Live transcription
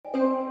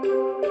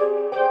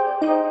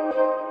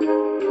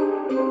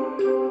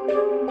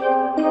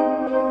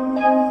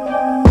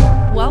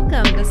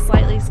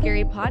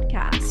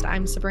podcast.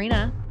 I'm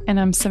Sabrina. And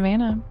I'm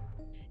Savannah.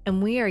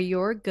 And we are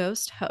your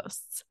ghost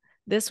hosts.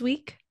 This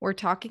week, we're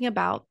talking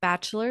about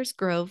Bachelor's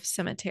Grove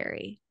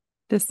Cemetery.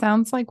 This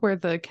sounds like where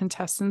the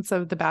contestants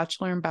of The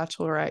Bachelor and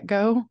Bachelorette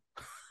go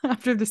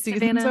after the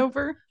season's Savannah,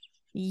 over.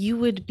 you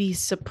would be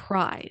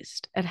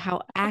surprised at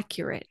how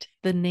accurate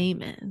the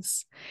name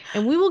is.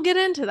 And we will get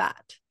into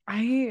that.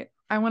 I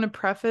want to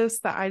preface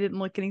that I didn't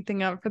look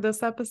anything up for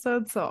this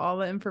episode, so all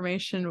the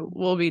information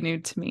will be new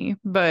to me.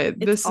 But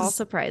It's this all is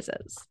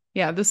surprises.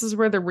 this is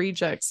where the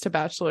rejects to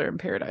Bachelor in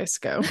Paradise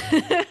go.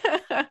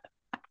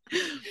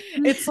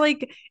 It's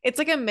like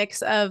a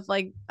mix of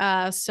like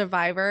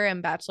Survivor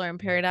and Bachelor in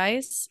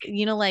Paradise.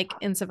 You know, like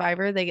in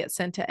Survivor, they get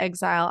sent to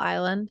Exile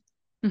Island.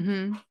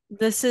 Mm-hmm.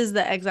 This is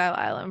the Exile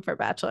Island for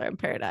Bachelor in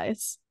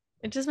Paradise.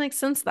 It just makes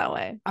sense that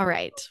way. All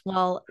right.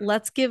 Well,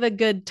 let's give a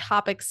good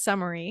topic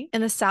summary. In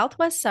the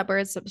southwest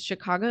suburbs of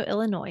Chicago,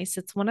 Illinois,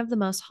 sits one of the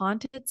most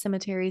haunted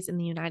cemeteries in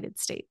the United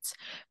States.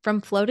 From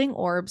floating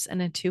orbs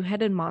and a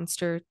two-headed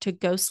monster to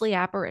ghostly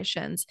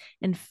apparitions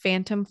and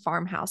phantom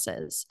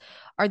farmhouses.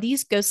 Are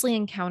these ghostly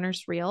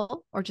encounters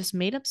real or just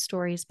made-up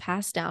stories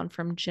passed down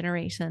from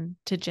generation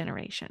to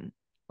generation?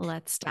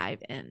 Let's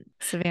dive in.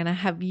 Savannah,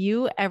 have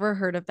you ever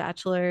heard of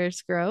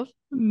Bachelor's Grove?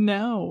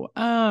 No.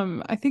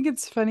 I think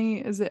it's funny.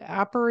 Is it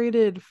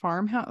apparated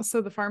farmhouse?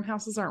 So the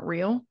farmhouses aren't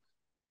real?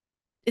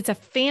 It's a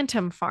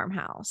phantom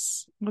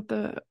farmhouse.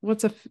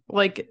 What's a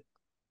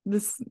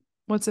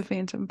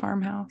phantom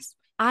farmhouse?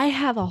 I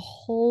have a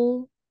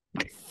whole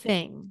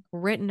thing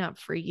written up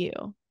for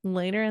you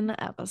later in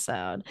the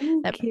episode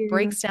that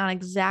breaks down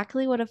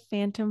exactly what a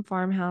phantom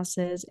farmhouse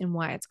is and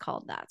why it's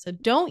called that. So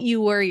don't you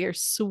worry your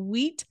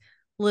sweet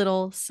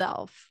little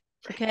self.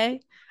 Okay?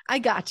 I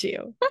got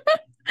you.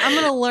 I'm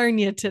going to learn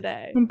you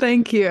today.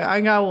 Thank you.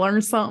 I gotta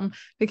learn something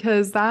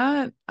because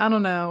I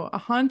don't know, a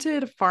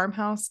haunted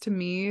farmhouse to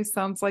me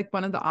sounds like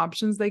one of the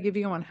options they give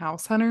you on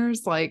House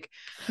Hunters. Like,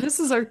 this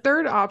is our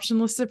third option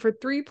listed for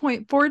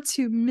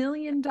 $3.42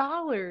 million.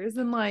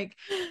 And like,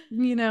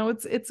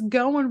 it's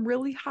going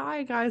really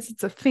high, guys.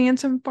 It's a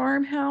phantom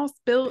farmhouse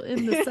built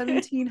in the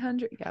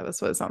 1700s. Yeah,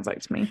 that's what it sounds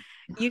like to me.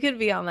 You could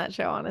be on that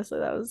show, honestly.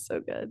 That was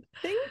so good.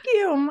 Thank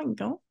you. Oh my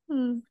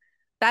God.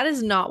 That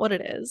is not what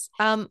it is.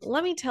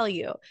 Let me tell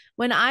you,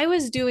 when I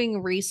was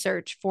doing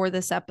research for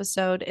this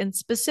episode, and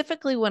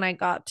specifically when I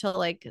got to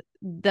like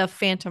the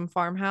Phantom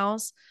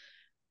Farmhouse,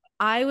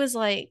 I was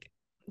like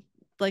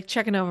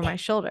checking over my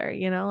shoulder,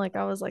 like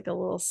I was like a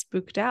little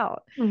spooked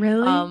out.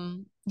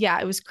 Really?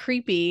 Yeah, it was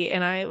creepy.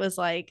 And I was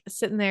like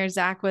sitting there.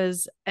 Zach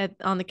was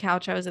on the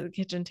couch. I was at the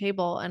kitchen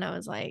table, and I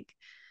was like,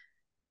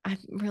 I'm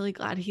really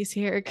glad he's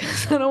here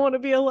because I don't want to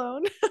be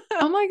alone.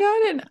 Oh my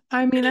God. And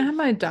I mean, I have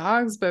my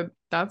dogs, but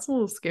that's a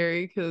little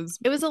scary because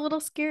It was a little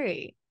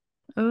scary.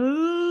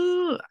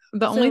 the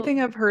only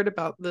thing I've heard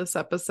about this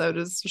episode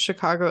is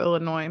Chicago,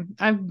 Illinois.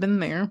 I've been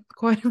there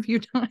quite a few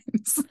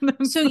times.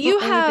 So you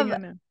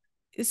have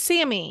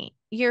Sammy,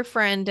 your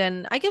friend,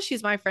 and I guess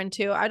she's my friend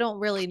too. I don't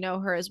really know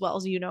her as well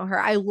as you know her.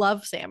 I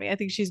love Sammy. I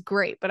think she's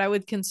great, but I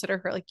would consider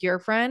her like your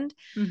friend.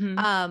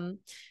 Mm-hmm.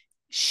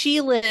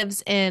 She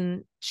lives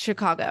in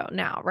Chicago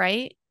now,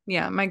 right?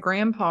 Yeah, my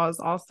grandpa is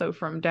also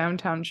from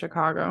downtown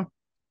Chicago.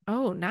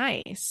 Oh,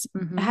 nice.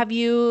 Mm-hmm. Have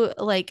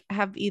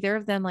either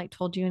of them like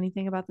told you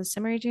anything about the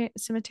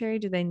cemetery?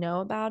 Do they know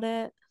about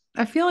it?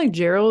 I feel like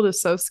Gerald is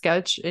so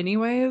sketch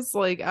anyways.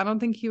 Like, I don't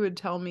think he would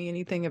tell me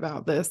anything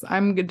about this.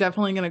 I'm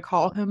definitely going to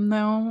call him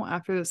though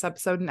after this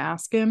episode and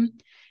ask him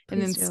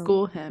and then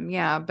school him.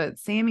 Yeah, but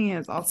Sammy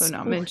has also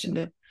not mentioned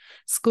it.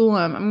 School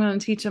him. I'm going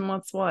to teach him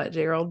what's what,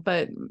 Gerald.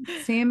 But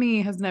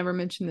Sammy has never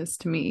mentioned this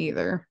to me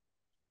either.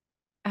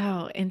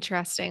 Oh,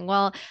 interesting.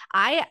 Well,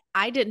 I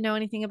didn't know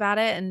anything about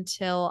it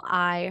until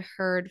I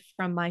heard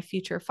from my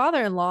future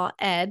father-in-law,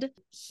 Ed.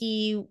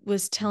 He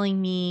was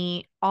telling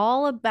me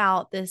all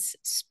about this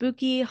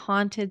spooky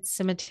haunted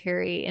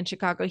cemetery in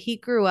Chicago. He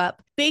grew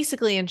up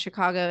basically in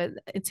Chicago.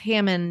 It's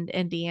Hammond,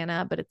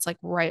 Indiana, but it's like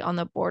right on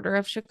the border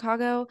of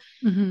Chicago.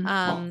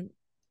 Mm-hmm.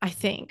 I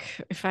think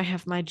if I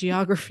have my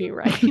geography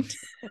right,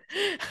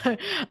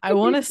 I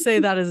want to say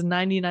that is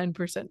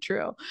 99%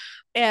 true.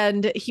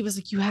 And he was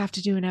like, you have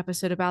to do an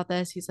episode about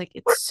this. He's like,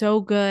 it's so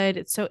good.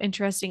 It's so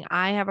interesting.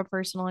 I have a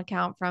personal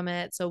account from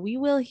it. So we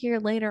will hear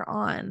later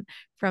on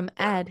from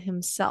Ed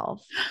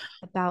himself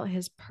about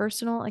his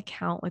personal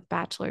account with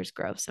Bachelor's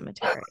Grove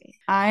Cemetery.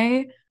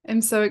 I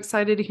am so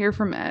excited to hear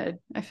from Ed.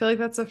 I feel like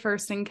that's a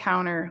first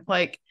encounter.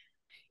 Like,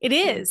 it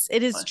is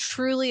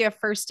truly a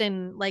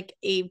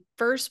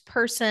first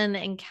person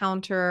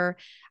encounter.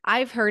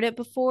 I've heard it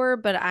before,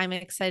 but I'm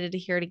excited to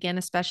hear it again,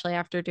 especially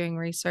after doing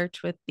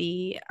research with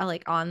the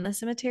on the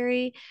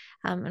cemetery.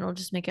 And it'll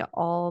just make it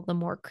all the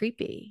more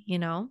creepy,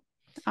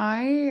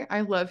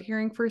 I love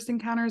hearing first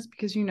encounters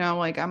because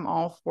like I'm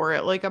all for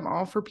it. Like I'm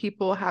all for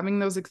people having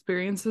those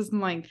experiences and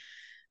like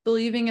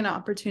believing in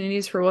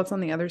opportunities for what's on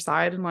the other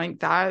side. And like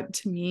that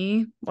to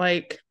me,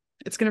 like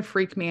it's gonna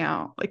freak me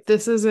out. Like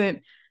this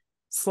isn't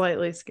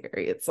slightly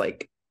scary. It's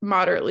like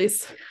moderately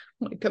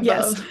like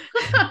Yes.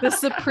 above. This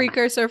is a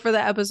precursor for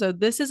the episode.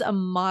 This is a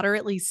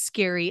moderately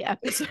scary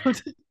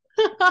episode.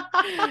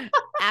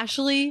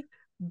 Ashley,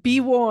 be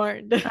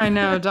warned. I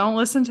know. Don't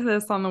listen to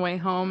this on the way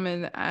home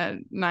and at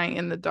night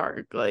in the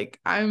dark. Like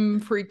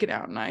I'm freaking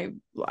out, and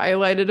I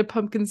lighted a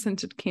pumpkin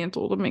scented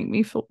candle to make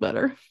me feel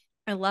better.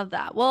 I love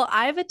that. Well,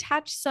 I've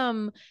attached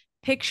some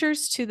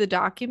pictures to the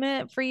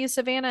document for you,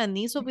 Savannah, and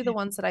these will be the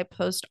ones that I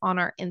post on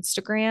our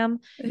Instagram,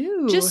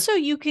 Ooh, just so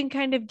you can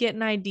kind of get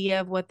an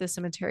idea of what the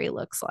cemetery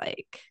looks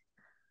like.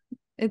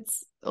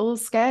 it's a little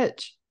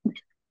sketch.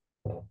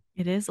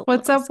 It is a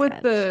What's little up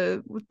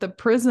sketch. with the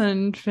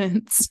prison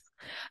fence?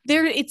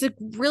 There, it's a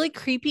really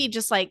creepy,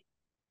 just like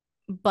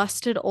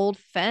busted old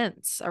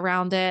fence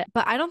around it.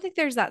 But I don't think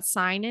there's that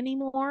sign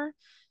anymore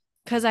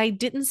because I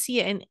didn't see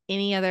it in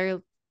any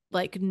other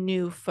like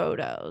new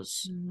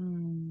photos.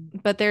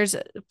 But there's,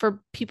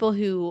 for people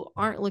who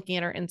aren't looking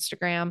at our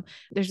Instagram,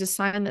 there's a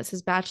sign that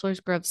says Bachelor's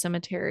Grove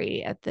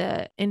Cemetery at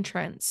the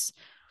entrance.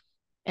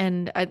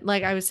 And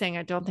like I was saying,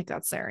 I don't think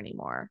that's there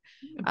anymore.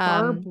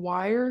 Barbed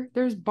wire.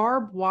 There's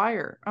barbed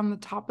wire on the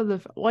top of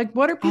the like.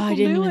 What are Oh, I people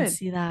didn't even doing?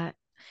 see that.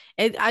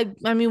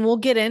 I mean, we'll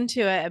get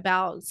into it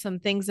about some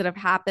things that have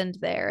happened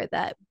there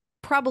that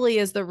probably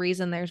is the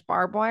reason there's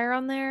barbed wire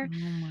on there. Oh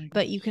my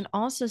But you gosh. can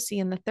also see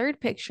in the third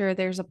picture,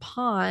 there's a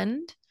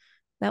pond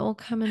that will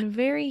come in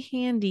very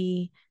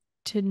handy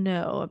to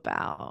know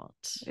about.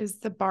 Is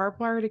the barbed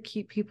wire to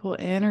keep people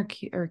in or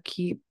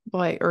keep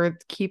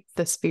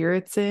the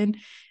spirits in,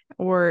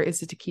 or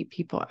is it to keep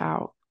people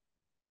out?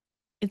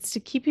 It's to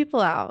keep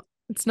people out.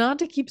 It's not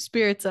to keep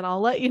spirits in.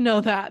 I'll let you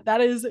know that.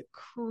 That is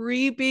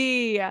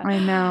creepy. Oh, I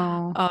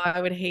know. I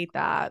would hate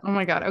that. Oh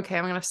my God. Okay,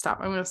 I'm gonna stop.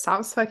 I'm gonna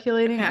stop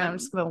speculating and Okay. I'm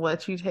just gonna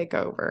let you take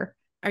over.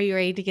 Are you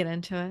ready to get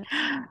into it?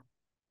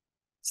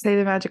 Say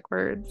the magic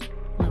words.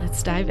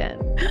 Let's dive in.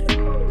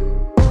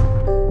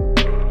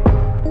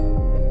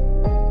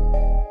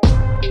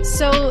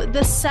 So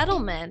the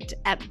settlement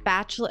at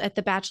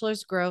the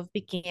Bachelor's Grove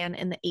began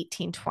in the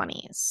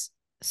 1820s.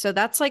 So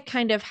that's like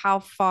kind of how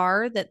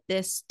far that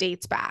this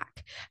dates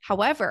back.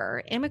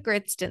 However,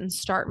 immigrants didn't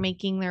start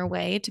making their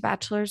way to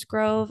Bachelor's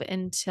Grove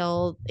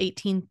until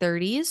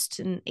 1830s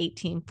to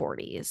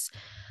 1840s.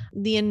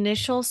 The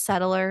initial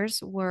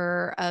settlers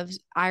were of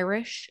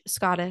Irish,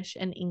 Scottish,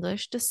 and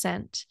English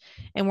descent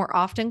and were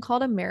often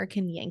called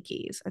American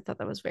Yankees. I thought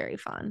that was very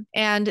fun.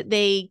 And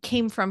they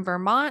came from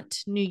Vermont,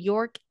 New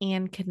York,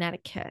 and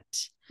Connecticut.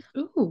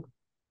 Ooh.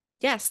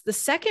 Yes, the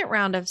second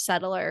round of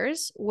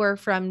settlers were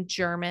from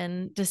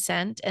German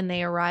descent and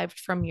they arrived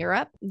from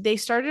Europe. They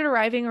started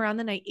arriving around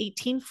the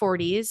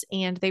 1840s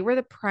and they were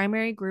the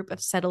primary group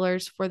of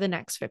settlers for the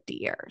next 50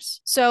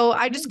 years. So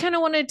I just kind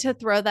of wanted to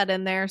throw that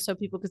in there so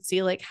people could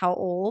see like how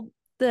old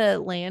the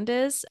land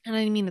is. And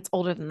I mean, it's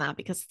older than that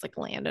because it's like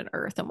land and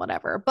earth and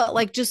whatever, but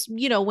like just,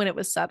 when it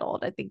was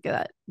settled, I think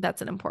that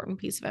that's an important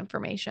piece of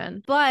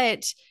information.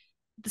 But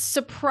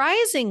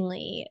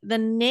surprisingly, the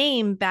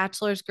name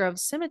Bachelor's Grove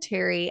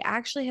Cemetery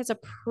actually has a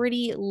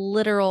pretty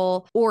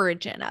literal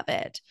origin of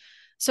it.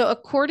 So,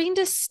 according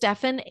to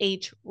Stephen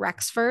H.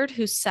 Rexford,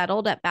 who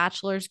settled at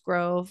Bachelor's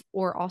Grove,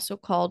 or also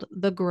called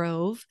the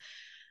Grove,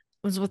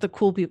 was what the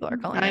cool people are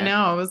calling I it.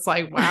 know. I was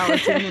like, wow,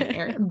 it's in an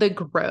area. The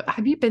Grove.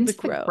 Have you been The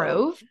to the Grove.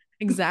 Grove?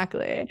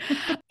 Exactly.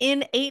 In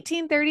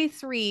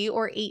 1833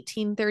 or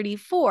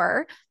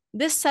 1834,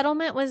 this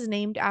settlement was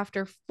named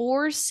after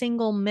four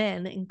single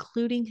men,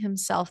 including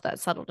himself, that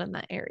settled in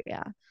that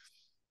area.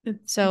 But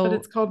So,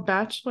 it's called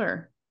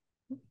Bachelor.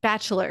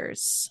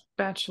 bachelors,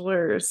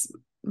 Bachelors.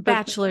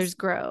 Bachelor's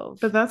Grove.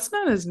 But that's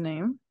not his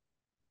name.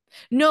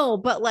 No,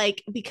 but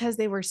like because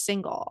they were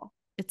single,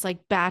 it's like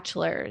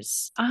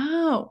bachelors.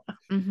 Oh.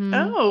 Mm-hmm.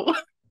 Oh.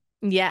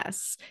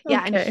 Yes.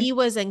 Yeah. And Okay. he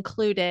was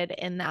included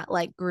in that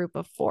like group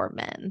of four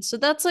men. So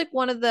that's like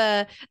one of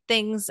the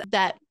things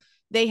that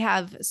they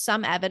have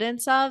some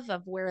evidence of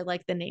where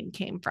like the name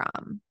came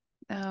from.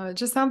 Oh, it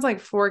just sounds like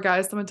four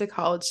guys that went to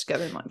college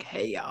together and like,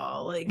 hey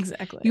y'all, like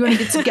Exactly. you want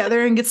to get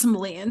together and get some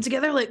land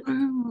together? Like,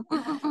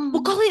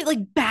 We'll call it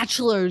like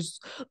Bachelor's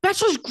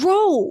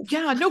Grove.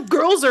 yeah, no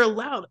girls are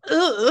allowed.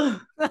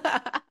 Ugh.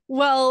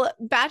 Well,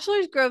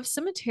 Bachelor's Grove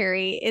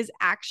Cemetery is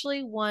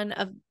actually one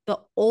of the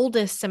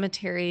oldest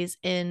cemeteries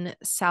in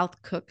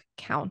South Cook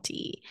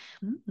County.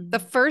 The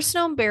first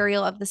known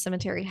burial of the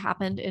cemetery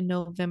happened in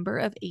November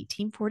of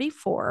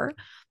 1844.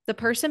 The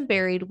person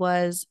buried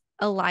was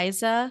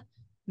Eliza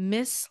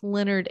Miss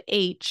Leonard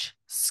H.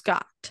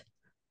 Scott.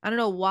 I don't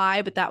know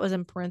why, but that was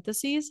in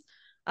parentheses.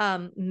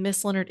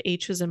 Miss Leonard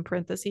H was in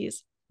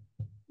parentheses.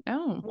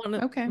 Oh,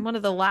 okay. One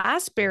of the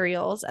last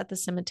burials at the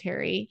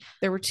cemetery,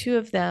 there were two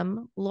of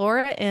them,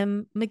 Laura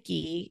M.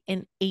 McGee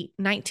in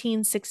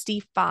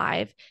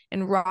 1965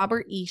 and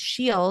Robert E.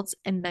 Shields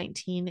in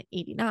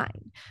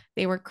 1989.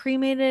 They were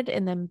cremated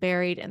and then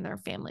buried in their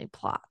family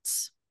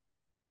plots.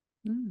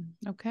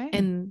 Okay.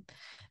 And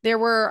there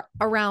were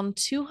around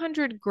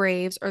 200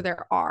 graves, or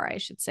there are, I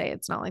should say,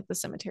 it's not like the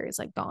cemetery is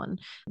like gone.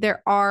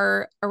 There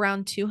are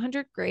around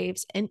 200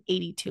 graves and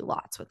 82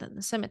 lots within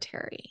the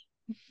cemetery.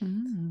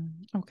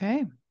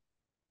 Okay.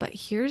 But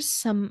here's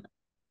some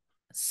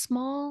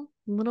small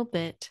little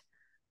bit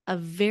of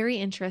very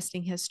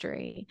interesting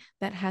history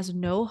that has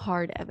no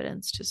hard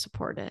evidence to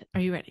support it.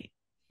 Are you ready?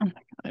 Oh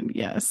my God,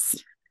 yes.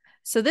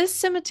 So, this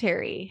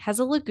cemetery has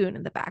a lagoon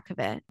in the back of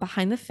it,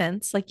 behind the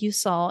fence, like you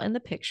saw in the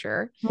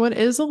picture. What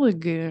is a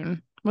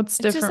lagoon? What's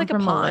It's just different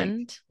like a from a lake?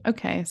 pond.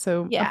 Okay,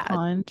 so a Yeah.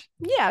 pond.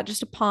 Yeah.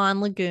 Just a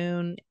pond,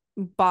 lagoon,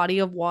 body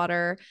of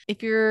water.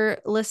 If you're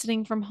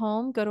listening from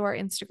home, go to our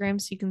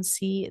Instagram so you can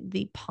see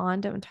the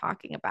pond I'm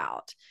talking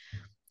about.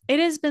 It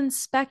has been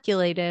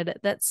speculated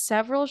that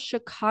several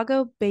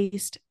Chicago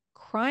based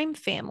crime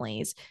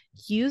families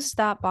used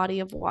that body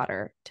of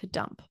water to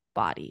dump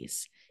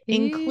bodies,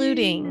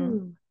 including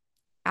Ew.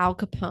 Al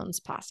Capone's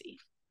posse.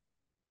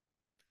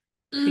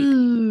 Creepy.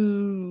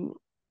 Ooh.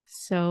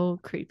 So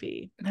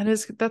creepy.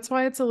 That's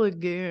why it's a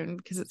lagoon,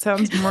 because it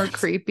sounds more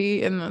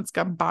creepy and it's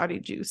got body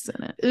juice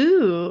in it.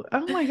 Ooh.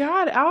 Oh my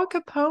God. Al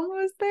Capone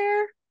was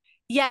there?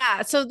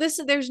 Yeah, so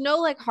there's no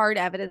like hard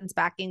evidence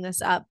backing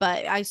this up,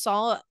 but I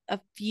saw a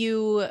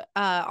few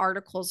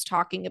articles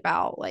talking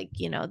about like,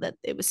 that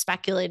it was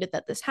speculated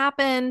that this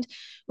happened,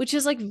 which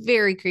is like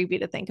very creepy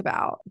to think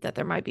about that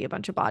there might be a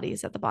bunch of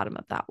bodies at the bottom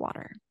of that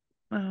water.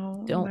 Oh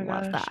my Don't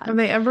love gosh. that. Have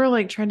they ever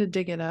like tried to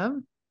dig it up?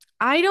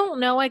 I don't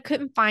know. I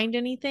couldn't find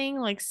anything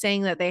like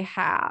saying that they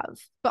have.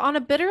 But on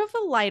a bit of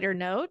a lighter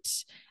note,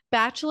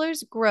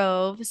 Bachelor's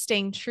Grove,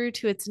 staying true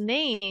to its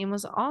name,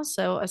 was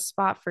also a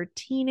spot for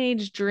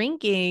teenage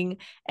drinking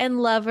and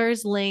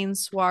lovers' lane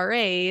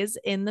soirees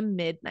in the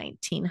mid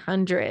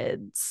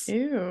 1900s.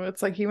 Ew,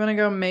 it's like you want to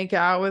go make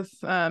out with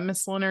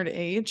Miss Leonard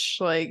H.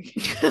 Like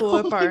pull Oh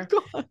up my our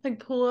God.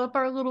 pull up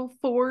our little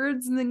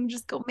Fords and then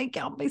just go make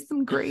out by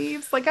some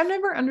graves. Like I've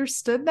never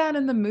understood that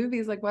in the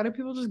movies. Like why do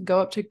people just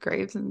go up to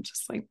graves and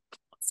just like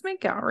let's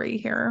make out right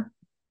here?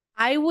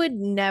 I would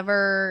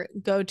never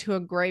go to a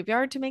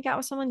graveyard to make out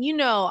with someone.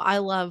 I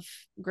love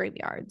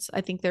graveyards.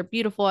 I think they're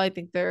beautiful. I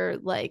think they're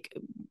like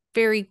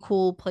very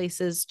cool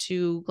places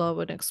to go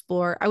and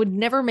explore. I would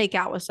never make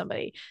out with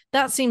somebody.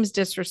 That seems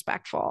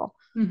disrespectful.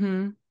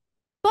 Mm-hmm.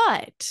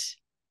 But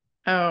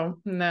Oh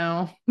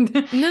no. no,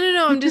 no,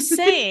 no. I'm just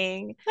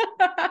saying,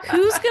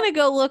 who's going to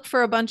go look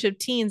for a bunch of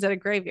teens at a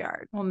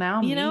graveyard? Well,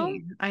 now You know?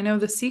 me. I know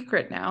the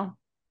secret now.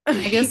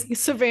 I guess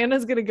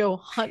Savannah's going to go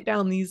hunt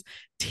down these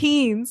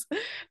teens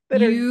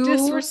that are you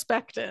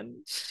disrespecting.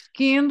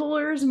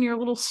 scandalers and your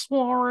little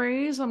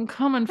soirees. I'm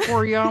coming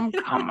for you. I'm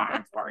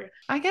coming for you.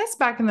 I guess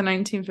back in the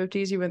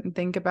 1950s, you wouldn't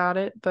think about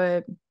it,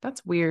 but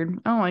that's weird.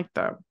 I don't like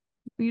that.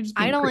 You just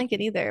I being don't like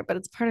creepy. it either, but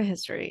it's part of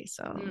history.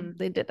 So Mm.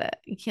 they did it.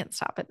 You can't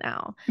stop it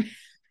now.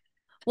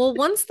 Well,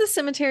 once the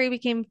cemetery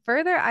became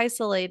further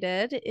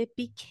isolated, it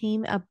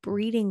became a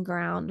breeding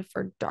ground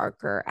for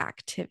darker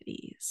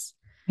activities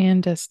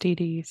And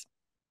STDs.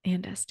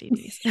 and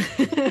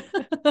STDs.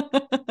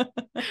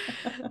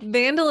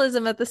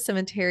 Vandalism at the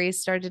cemetery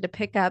started to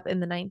pick up in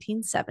the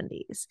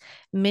 1970s.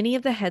 Many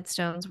of the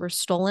headstones were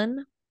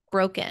stolen,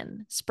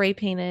 broken, spray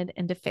painted,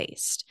 and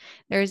defaced.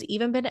 There has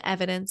even been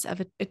evidence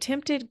of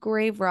attempted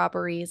grave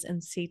robberies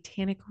and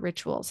satanic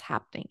rituals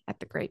happening at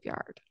the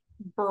graveyard.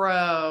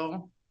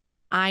 Bro.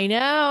 I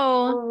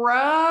know.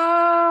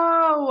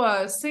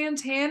 Bro.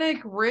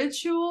 Satanic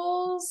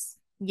rituals,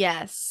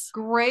 Yes.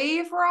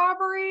 grave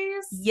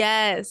robberies,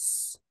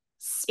 Yes.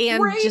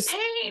 And spray just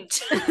paint.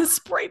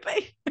 spray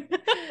paint.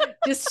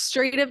 Just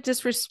straight up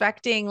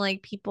disrespecting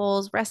like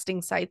people's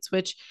resting sites,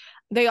 which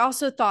they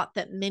also thought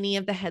that many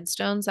of the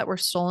headstones that were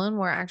stolen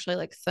were actually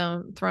like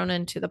thrown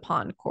into the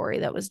pond quarry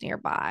that was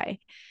nearby.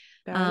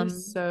 That is Um,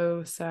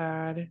 so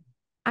sad.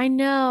 I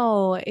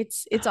know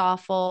it's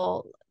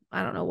awful.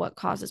 I don't know what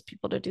causes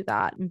people to do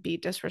that and be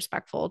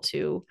disrespectful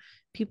to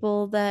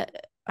people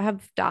that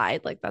have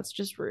died. Like that's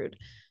just rude.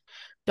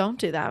 Don't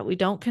do that. We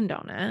don't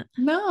condone it.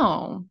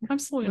 No,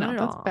 absolutely Not not. at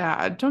That's all.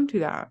 bad. Don't do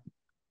that.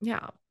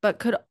 Yeah. But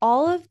could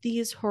all of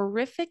these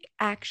horrific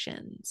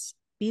actions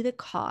be the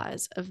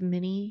cause of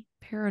many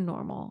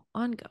paranormal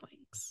ongoings?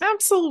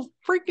 Absolutely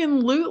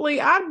freaking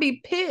lutely. I'd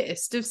be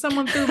pissed if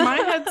someone threw my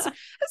head if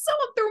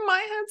someone threw my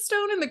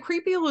headstone in the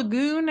creepy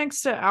lagoon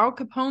next to Al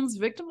Capone's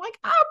victim. Like,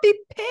 I'd be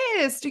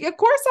pissed. Of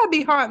course I'd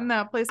be hot in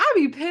that place. I'd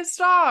be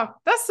pissed off.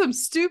 That's some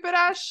stupid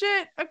ass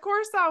shit. Of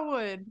course I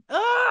would.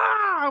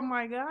 Oh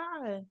my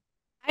God.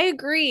 I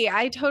agree.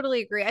 I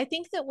totally agree. I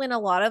think that when a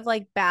lot of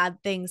like bad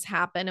things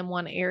happen in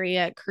one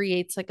area, it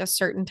creates like a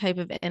certain type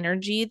of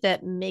energy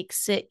that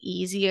makes it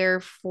easier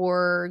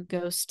for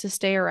ghosts to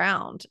stay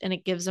around and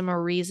it gives them a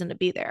reason to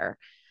be there.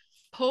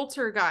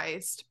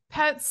 Poltergeist,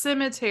 Pet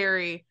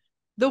Cemetery,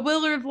 the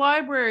Willard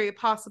Library, The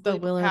possibly,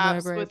 Willard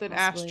perhaps Library, with an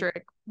possibly.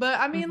 asterisk. But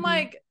I mean, Mm-hmm.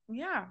 like,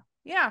 yeah,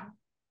 yeah,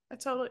 I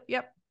totally,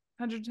 yep,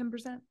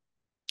 110%.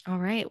 All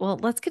right. Well,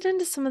 let's get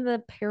into some of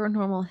the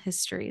paranormal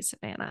history,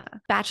 Savannah.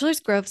 Bachelor's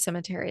Grove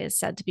Cemetery is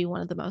said to be one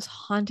of the most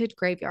haunted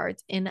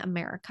graveyards in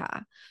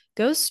America.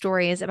 Ghost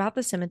stories about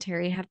the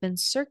cemetery have been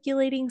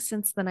circulating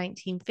since the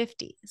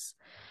 1950s.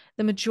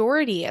 The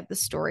majority of the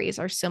stories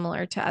are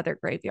similar to other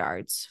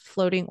graveyards,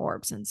 floating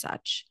orbs and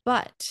such.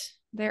 But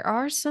there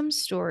are some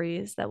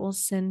stories that will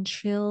send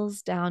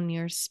chills down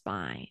your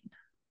spine.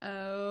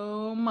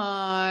 Oh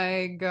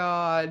my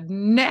God. God,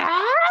 no.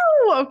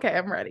 Okay,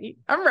 I'm ready.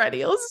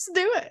 Let's just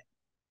do it.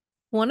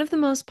 One of the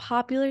most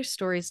popular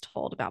stories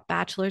told about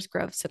Bachelor's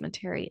Grove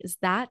Cemetery is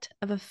that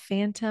of a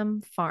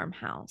phantom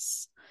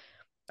farmhouse.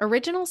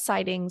 Original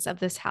sightings of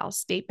this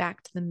house date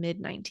back to the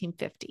mid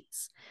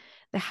 1950s.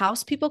 The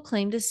house people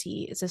claim to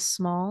see is a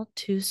small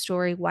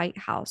 2-story white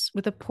house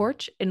with a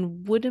porch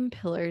and wooden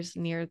pillars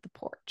near the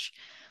porch.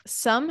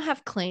 Some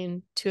have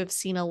claimed to have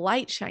seen a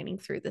light shining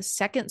through the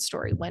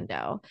 2nd-story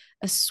window,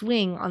 a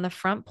swing on the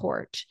front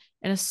porch,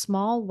 and a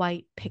small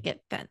white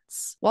picket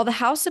fence. While the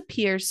house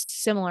appears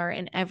similar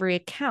in every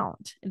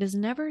account, it is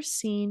never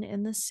seen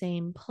in the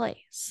same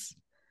place.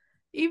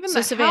 Even So,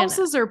 the Savannah,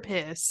 houses are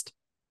pissed.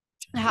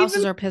 the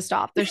houses are pissed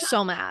off. They're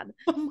so mad.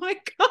 Oh my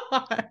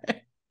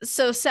God.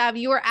 So, Sav,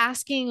 you were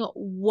asking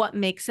what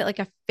makes it like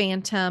a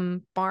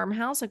phantom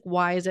farmhouse? Like,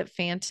 why is it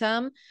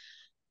phantom?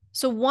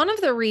 So, one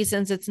of the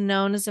reasons it's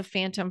known as a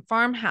phantom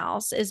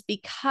farmhouse is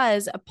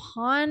because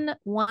upon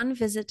one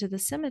visit to the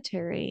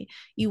cemetery,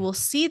 you will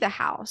see the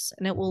house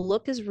and it will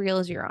look as real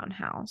as your own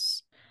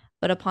house.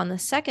 But upon the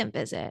second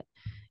visit,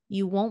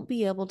 you won't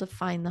be able to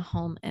find the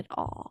home at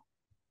all.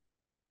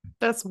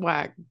 That's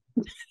whack.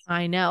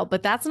 I know,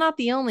 but that's not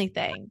the only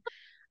thing.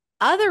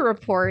 Other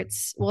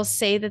reports will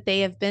say that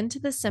they have been to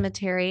the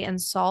cemetery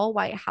and saw a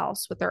white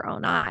house with their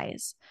own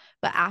eyes.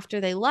 But after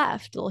they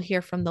left, they'll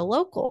hear from the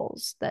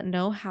locals that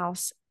no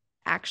house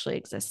actually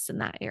exists in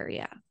that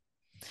area.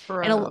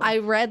 And Bro. I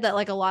read that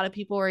like a lot of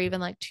people were even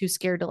like too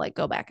scared to like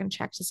go back and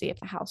check to see if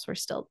the house was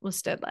still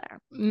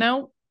there.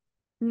 Nope.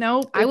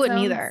 Nope. I wouldn't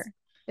either.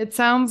 It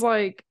sounds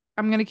like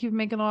I'm gonna keep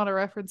making a lot of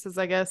references,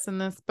 I guess, in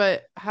this,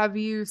 but have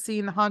you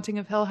seen The Haunting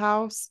of Hill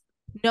House?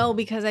 No,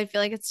 because I feel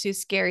like it's too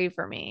scary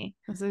for me.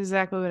 That's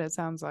exactly what it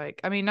sounds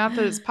like. I mean, not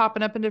that it's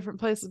popping up in different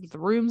places, but the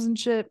rooms and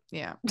shit.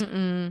 Yeah.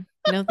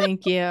 No,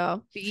 thank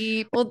you.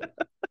 Beep. Well,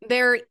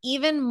 there are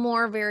even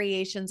more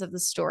variations of the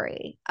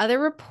story. Other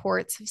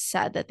reports have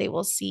said that they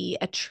will see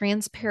a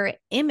transparent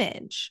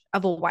image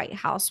of a White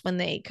House when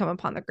they come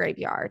upon the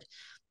graveyard.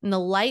 And the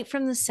light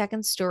from the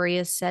 2nd story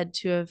is said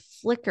to have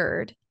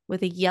flickered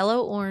with a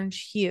yellow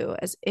orange hue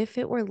as if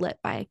it were lit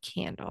by a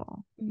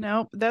candle.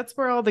 Nope. That's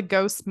where all the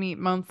ghosts meet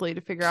monthly to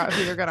figure out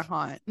who they're gonna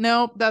haunt.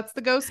 Nope, that's the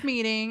ghost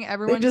meeting.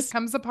 Everyone just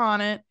comes upon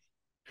it.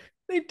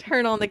 They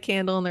turn on the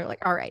candle and they're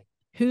like, all right,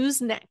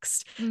 who's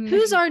next? Mm.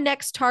 Who's our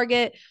next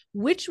target?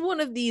 Which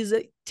one of these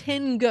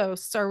 10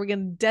 ghosts are we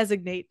going to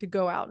designate to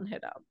go out and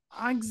hit up?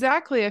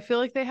 Exactly. I feel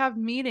like they have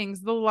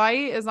meetings. The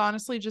light is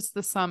honestly just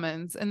the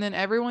summons, and then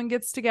everyone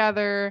gets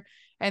together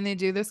and they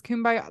do this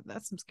kumbaya.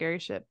 That's some scary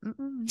shit.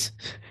 Mm-mm.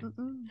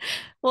 Mm-mm.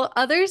 Well,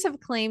 others have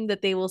claimed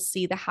that they will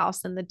see the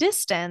house in the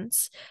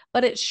distance,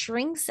 but it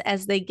shrinks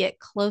as they get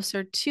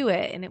closer to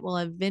it and it will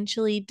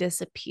eventually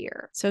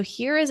disappear. So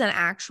here is an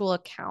actual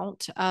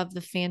account of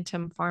the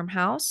phantom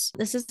farmhouse.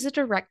 This is a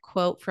direct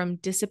quote from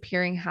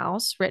Disappearing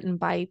House, written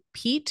by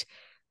Pete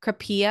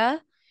Krapia,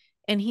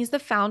 and he's the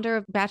founder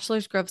of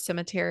Bachelor's Grove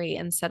Cemetery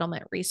and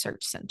Settlement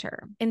Research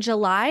Center. In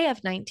July of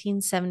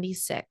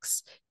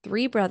 1976,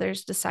 3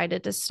 brothers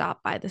decided to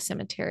stop by the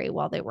cemetery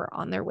while they were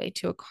on their way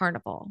to a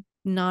carnival.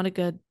 Not a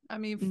good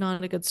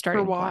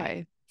starting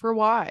point. For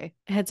why?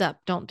 Heads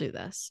up, don't do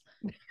this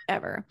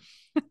ever.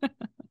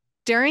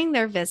 During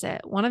their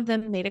visit, one of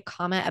them made a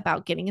comment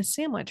about getting a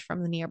sandwich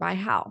from the nearby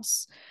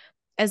house.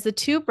 As the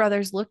 2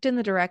 brothers looked in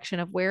the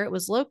direction of where it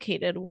was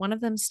located, one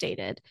of them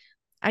stated,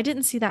 "I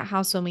didn't see that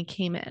house when we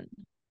came in.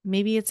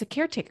 Maybe it's a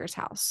caretaker's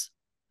house."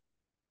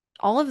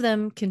 All of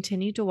them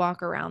continued to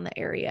walk around the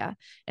area,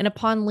 and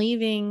upon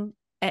leaving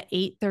at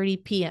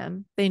 8:30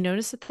 p.m., they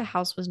noticed that the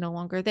house was no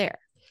longer there.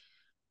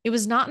 It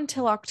was not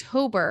until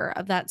October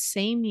of that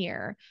same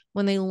year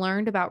when they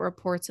learned about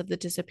reports of the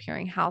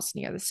disappearing house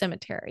near the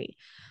cemetery.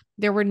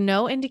 There were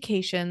no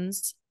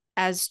indications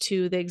as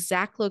to the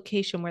exact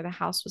location where the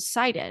house was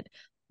sighted,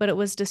 but it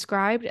was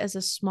described as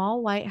a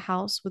small white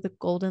house with a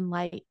golden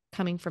light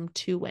coming from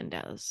 2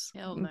 windows.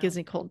 It gives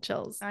me cold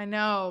chills. I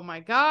know. My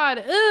God.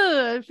 Ugh,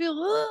 I feel,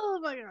 oh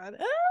my God.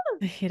 Ugh.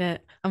 I hate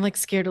it. I'm like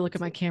scared to look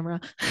at my camera.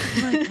 Oh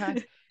my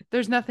God.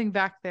 There's nothing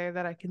back there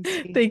that I can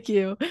see. Thank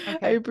you. Okay.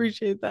 I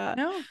appreciate that.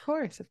 No, of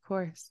course. Of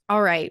course.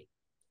 All right.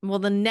 Well,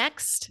 the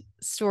next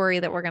story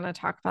that we're going to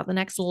talk about, the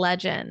next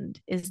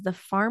legend, is the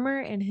farmer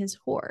and his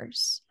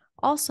horse,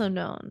 also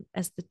known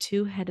as the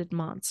 2-headed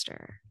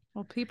monster.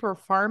 Well, people are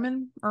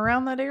farming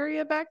around that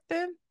area back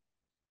then.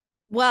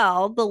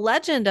 Well, the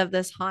legend of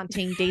this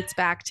haunting dates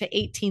back to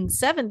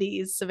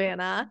 1870s,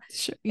 Savannah.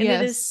 Sure. And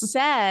it is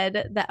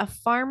said that a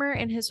farmer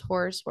and his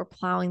horse were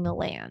plowing the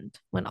land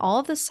when all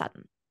of a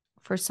sudden,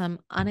 for some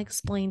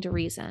unexplained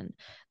reason,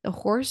 the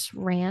horse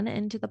ran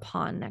into the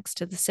pond next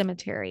to the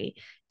cemetery,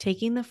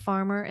 taking the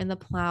farmer and the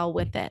plow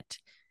with it,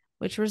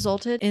 which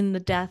resulted in the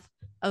death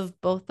of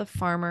both the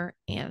farmer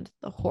and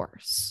the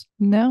horse.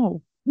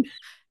 No.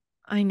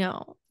 I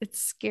know.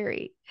 It's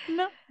scary.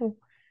 No.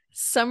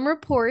 Some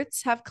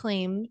reports have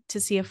claimed to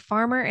see a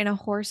farmer and a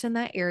horse in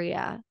that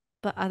area,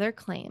 but other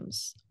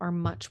claims are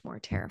much more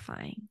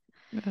terrifying.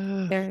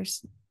 Ugh.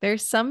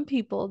 There's some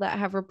people that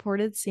have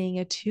reported seeing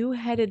a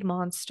two-headed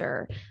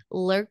monster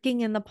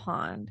lurking in the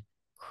pond,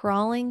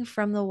 crawling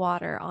from the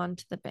water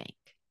onto the bank.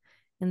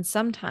 And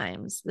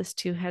sometimes this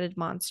two-headed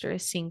monster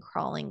is seen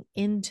crawling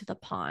into the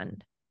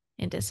pond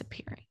and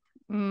disappearing.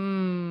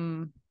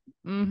 Mm-hmm.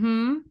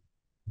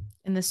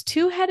 And this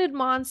two-headed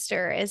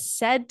monster is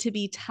said to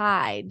be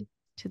tied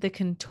to the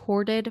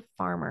contorted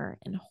farmer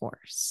and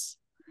horse.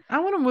 I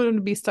wouldn't want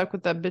to be stuck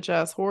with that bitch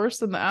ass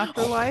horse in the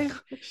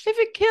afterlife. If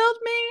it killed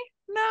me,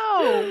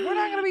 no, we're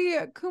not gonna be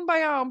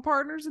kumbaya and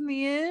partners in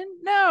the end.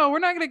 No, we're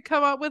not gonna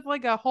come up with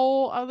like a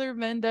whole other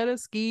vendetta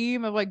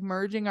scheme of like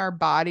merging our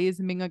bodies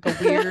and being like a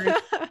weird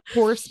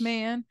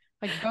horseman,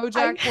 like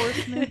BoJack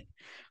Horseman.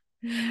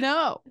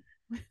 No.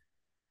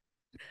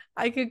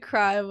 I could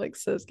cry. I'm like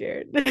so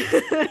scared.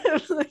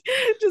 Like,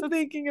 just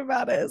thinking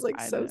about it is like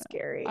I so know.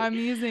 scary. I'm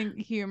using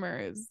humor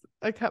as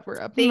a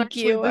cover up. Thank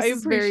Actually, you. I this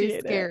is very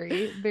appreciate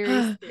scary. Very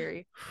it.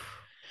 scary.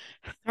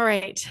 All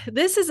right.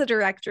 This is a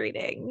direct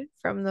reading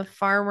from the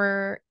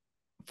Farmer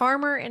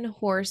and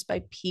Horse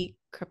by Pete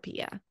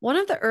Crapia. One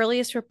of the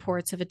earliest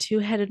reports of a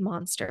two-headed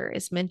monster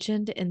is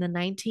mentioned in the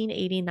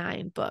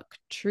 1989 book,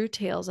 True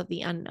Tales of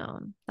the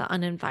Unknown, The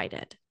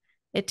Uninvited.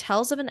 It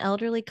tells of an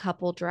elderly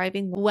couple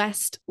driving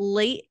west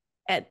late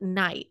at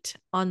night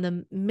on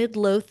the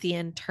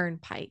Midlothian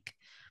Turnpike.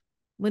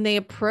 When they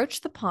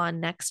approach the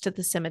pond next to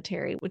the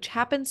cemetery, which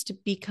happens to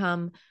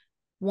become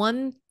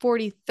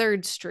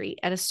 143rd Street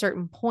at a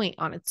certain point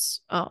on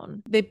its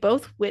own, they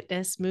both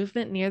witness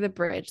movement near the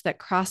bridge that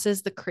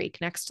crosses the creek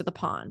next to the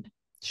pond.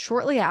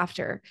 Shortly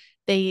after,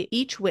 they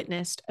each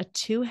witnessed a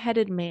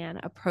two-headed man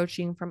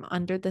approaching from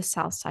under the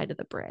south side of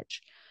the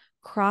bridge,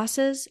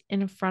 crosses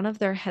in front of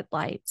their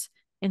headlights,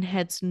 and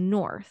heads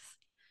north,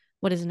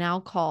 what is now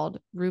called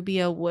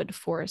Rubio Wood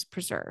Forest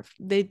Preserve.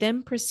 They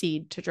then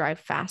proceed to drive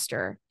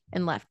faster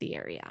and left the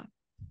area.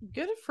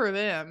 Good for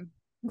them.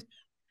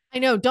 I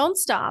know. Don't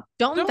stop.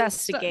 Don't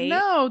investigate.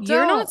 No,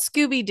 You're not don't.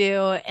 Scooby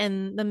Doo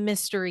and the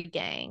mystery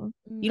gang.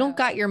 You don't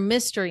got No. your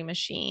mystery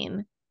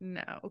machine.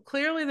 No.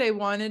 Clearly they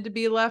wanted to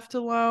be left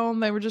alone.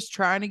 They were just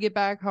trying to get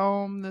back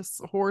home, this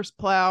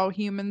horse-plow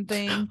human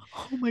thing.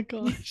 Oh my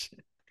gosh.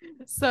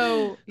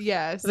 So,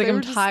 yes, It's like they I'm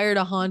were just tired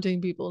of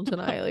haunting people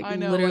tonight. Like I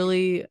know,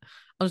 literally,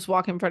 I'll just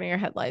walk in front of your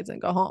headlights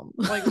and go home.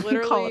 like Call it a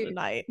literally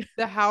night.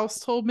 the house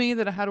told me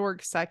that I had to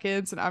work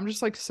seconds and I'm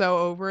just like so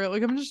over it.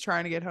 Like I'm just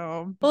trying to get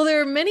home. Well,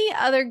 there are many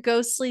other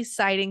ghostly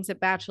sightings at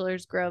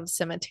Bachelor's Grove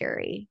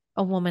Cemetery.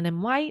 A woman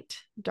in white,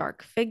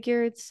 dark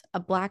figures, a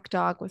black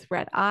dog with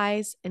red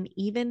eyes, and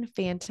even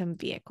phantom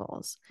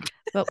vehicles.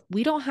 But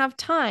we don't have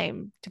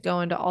time to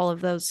go into all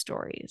of those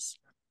stories,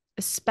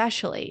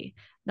 especially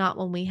not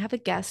when we have a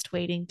guest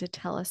waiting to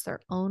tell us their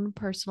own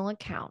personal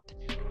account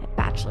at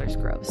Bachelor's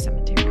Grove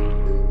Cemetery.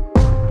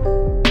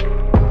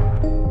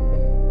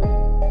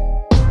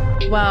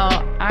 Well,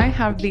 I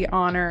have the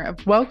honor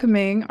of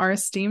welcoming our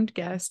esteemed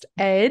guest,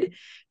 Ed,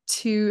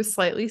 to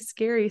Slightly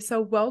Scary.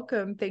 So,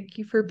 welcome. Thank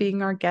you for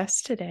being our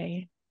guest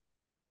today.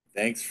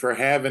 Thanks for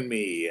having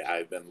me.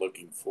 I've been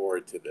looking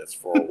forward to this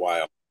for a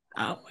while.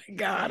 Oh my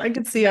God. I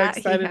can see how That he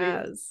excited he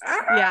is.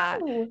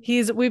 has.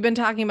 Yeah. We've been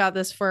talking about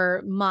this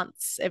for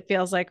months, it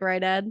feels like,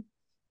 right, Ed?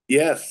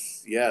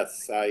 Yes.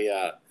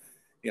 I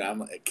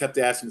kept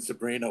asking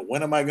Sabrina,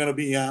 when am I going to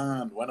be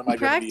on? When am I going to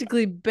be on?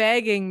 Practically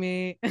begging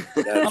me. That's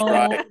Oh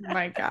right.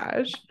 my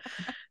gosh.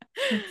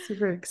 That's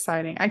super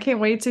exciting. I can't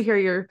wait to hear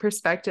your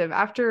perspective.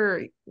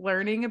 After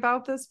learning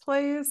about this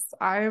place,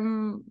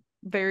 I'm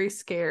very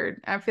scared.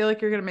 I feel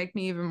like you're going to make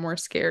me even more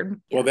scared.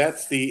 Well,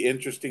 that's the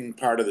interesting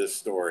part of this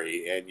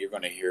story, and you're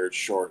going to hear it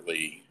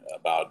shortly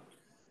about,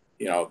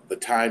 the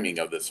timing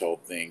of this whole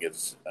thing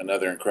is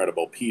another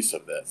incredible piece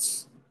of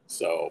this.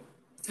 So,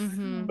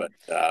 Mm-hmm. but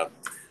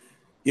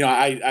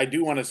I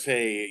do want to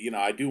say,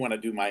 I do want to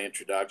do my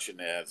introduction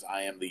as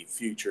I am the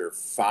future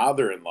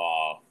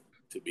father-in-law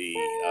to be.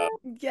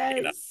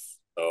 Yes.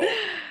 So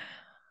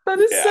That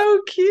is yeah,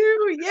 so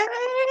cute. Yay.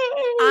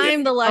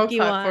 I'm the lucky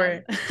clap one. for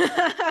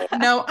it.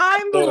 No,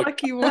 I'm the So,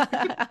 lucky one.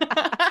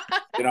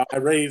 I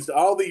raised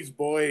all these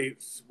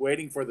boys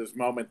waiting for this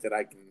moment that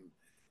I can,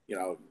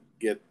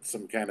 get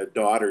some kind of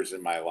daughters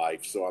in my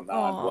life. So I'm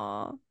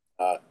Aw.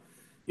 uh,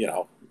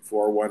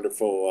 four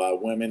wonderful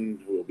women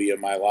who will be in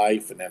my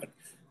life, and then of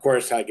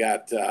course I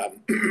got,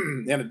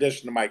 in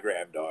addition to my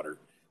granddaughter.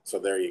 So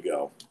there you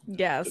go.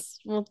 Yes.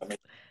 Well, I mean,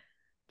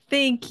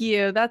 thank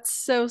you. That's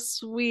so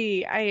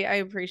sweet. I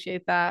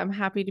appreciate that. I'm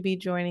happy to be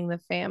joining the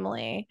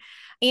family.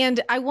 And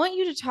I want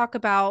you to talk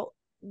about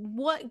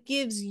what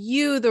gives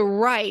you the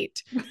right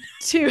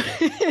to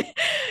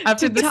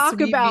After to this talk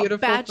sweet, about beautiful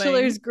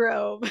Bachelor's thing.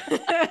 Grove.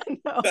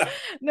 No,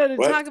 no, to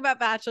what? talk about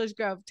Bachelor's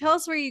Grove. Tell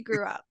us where you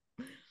grew up.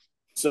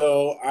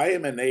 So I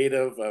am a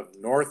native of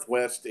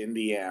Northwest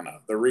Indiana,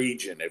 the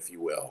region, if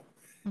you will.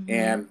 Mm-hmm.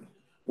 And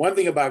one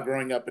thing about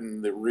growing up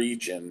in the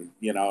region,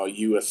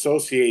 you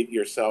associate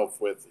yourself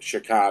with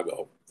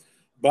Chicago.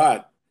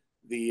 But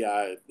the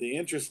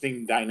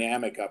interesting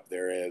dynamic up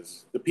there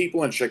is the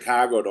people in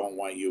Chicago don't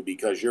want you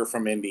because you're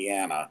from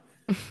Indiana,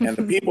 And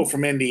the people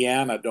from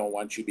Indiana don't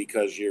want you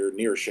because you're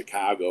near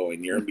Chicago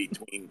and you're in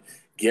between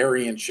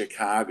Gary and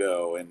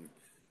Chicago. And,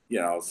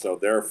 so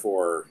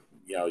therefore,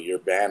 you're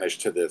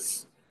banished to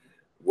this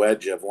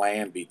wedge of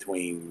land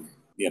between,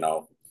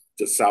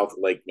 the South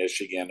Lake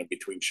Michigan and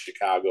between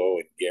Chicago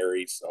and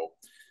Gary. So,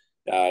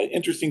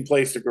 interesting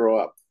place to grow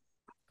up.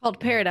 Called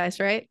Paradise,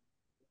 right?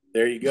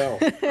 There you go.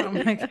 Oh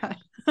my God.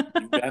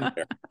 You've been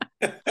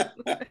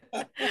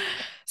there.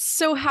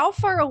 So how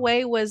far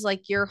away was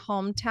like your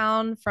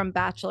hometown from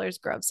Bachelor's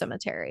Grove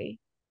Cemetery?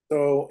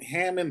 So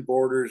Hammond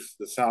borders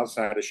the south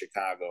side of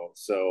Chicago.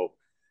 So,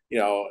 you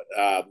know,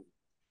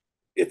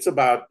 it's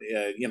about,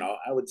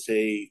 I would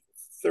say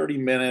 30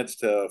 minutes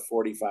to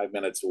 45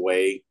 minutes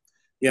away.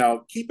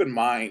 Keep in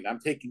mind, I'm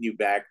taking you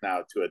back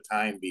now to a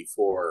time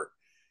before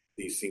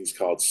these things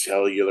called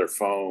cellular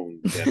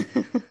phones and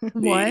the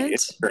What?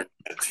 internet.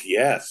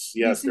 Yes,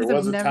 These yes, there things have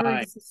was a never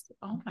time. existed.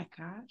 Oh my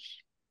gosh.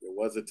 There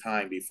was a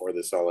time before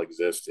this all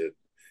existed.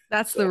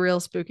 That's the So real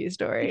spooky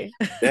story.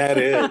 that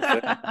is,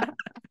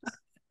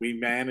 we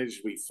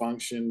managed, we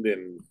functioned,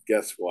 and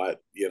guess what?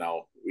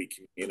 We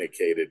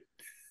communicated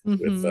with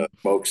Mhm.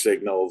 smoke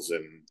signals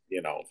and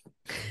drum.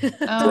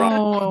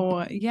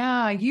 Oh,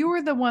 yeah. You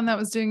were the one that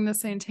was doing the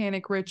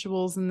satanic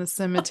rituals in the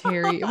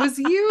cemetery. It was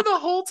you the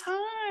whole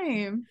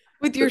time.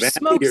 With your Savannah,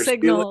 smoke you're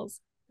stealing, signals.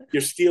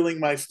 you're stealing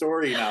my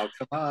story now.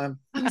 Come on.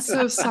 I'm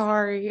so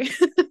sorry.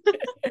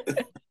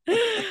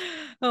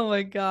 Oh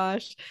my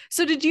gosh.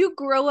 So did you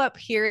grow up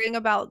hearing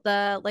about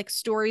the like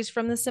stories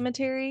from the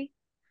cemetery?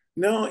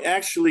 No,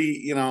 actually,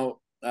 if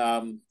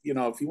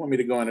you want me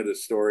to go into the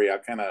story, I'll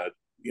kind of,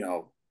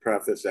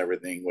 preface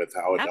everything with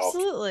how it all.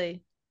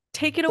 Absolutely.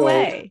 Take it So,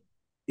 away.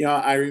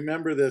 I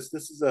remember this.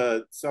 This is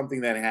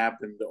something that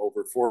happened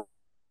over 4.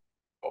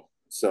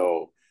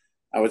 So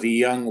I was a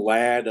young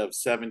lad of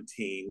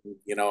 17,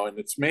 and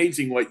it's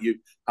amazing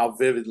how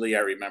vividly I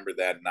remember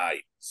that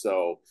night.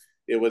 So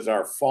it was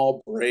our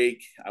fall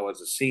break. I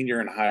was a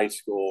senior in high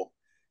school,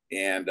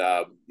 and,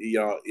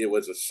 it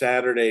was a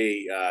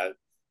Saturday,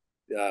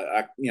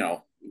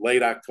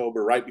 late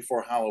October, right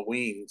before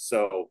Halloween.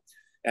 So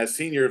as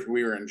seniors,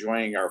 we were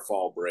enjoying our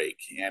fall break,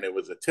 and it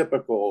was a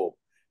typical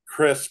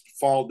crisp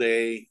fall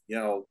day,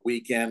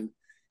 weekend.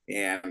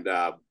 And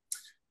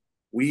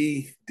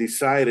we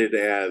decided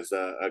as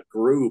a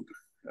group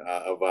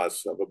of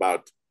us, of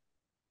about,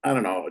 I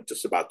don't know,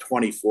 just about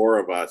 24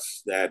 of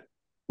us, that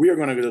we are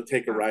going to go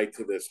take a ride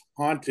to this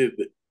haunted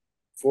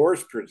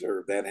forest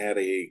preserve that had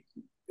a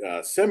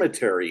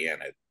cemetery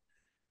in it.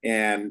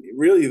 And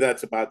really,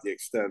 that's about the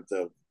extent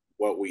of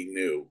what we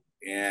knew.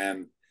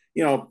 And,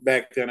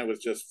 back then it was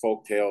just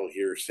folktale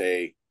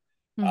hearsay.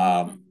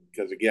 Mhm.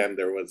 Because again,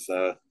 there was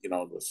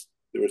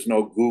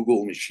no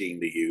Google machine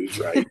to use,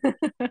 right?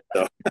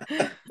 So,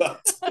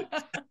 but,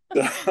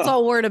 It's so,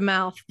 all word of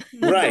mouth.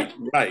 right,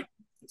 right.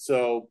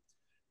 So,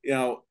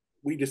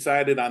 we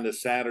decided on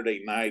this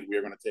Saturday night we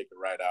were going to take a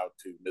ride out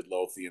to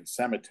Midlothian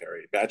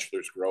Cemetery,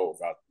 Bachelor's Grove,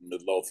 out in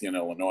Midlothian,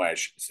 Illinois, I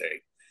should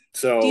say.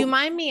 Do you So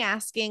mind me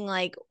asking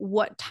like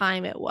what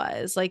time it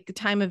was? Like the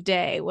time of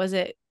day? Was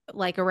it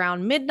like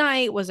around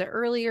midnight? Was it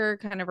earlier,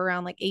 kind of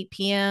around like 8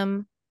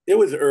 p.m.? it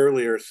was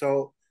earlier.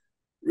 So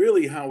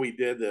really, how we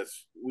did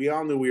this, we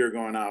all knew we were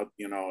going out,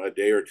 a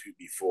day or two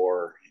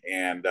before,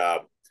 and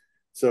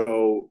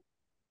so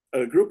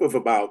a group of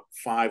about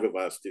 5 of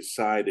us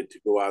decided to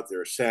go out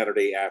there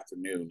Saturday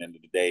afternoon into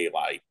the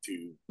daylight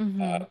to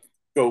Mm-hmm.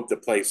 scope the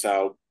place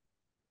out,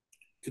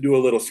 to do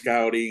a little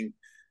scouting,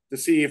 to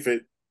see if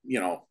it, you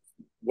know,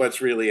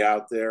 what's really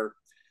out there.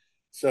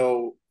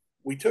 So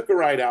we took a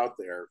ride out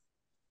there,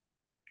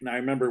 and I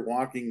remember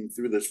walking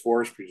through this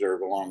forest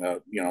preserve along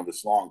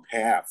this long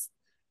path,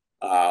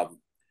 um,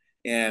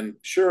 and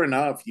sure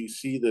enough, you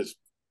see this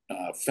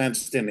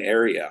fenced-in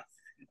area,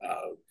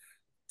 uh,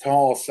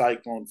 tall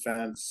cyclone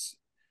fence,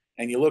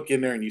 and you look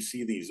in there and you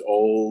see these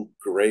old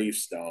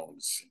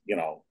gravestones,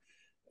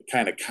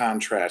 kind of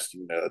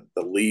contrasting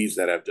the leaves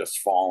that have just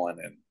fallen.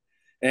 And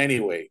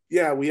anyway,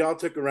 yeah, we all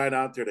took a ride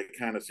out there to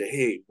kind of say,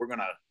 hey,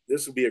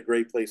 this would be a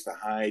great place to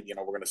hide.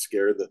 We're gonna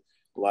scare a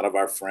lot of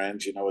our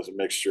friends. As a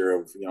mixture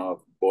of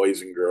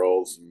boys and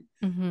girls, and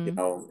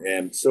Mm-hmm.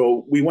 and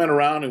so we went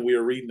around and we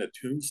were reading the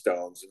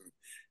tombstones,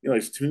 and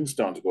these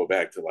tombstones go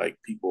back to like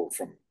people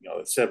from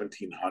the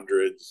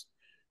 1700s,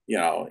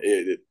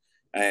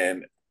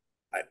 and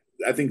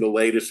I think the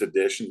latest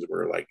editions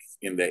were like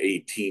in the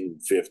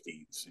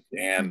 1850s,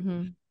 and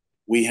Mm-hmm.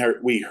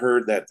 we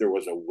heard that there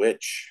was a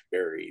witch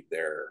buried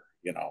there.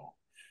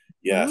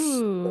 Yes,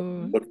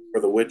 Ooh. look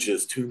for the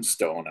witch's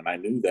tombstone, and I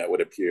knew that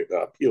would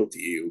appeal to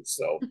you.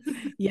 So,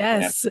 and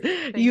Yes,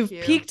 Thank you've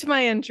you. piqued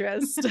my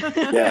interest.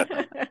 yeah,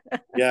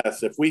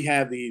 yes, if we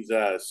had these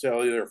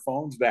cellular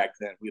phones back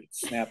then, we'd have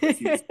snapped a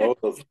few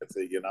photos with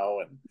it,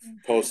 and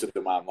posted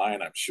them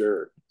online, I'm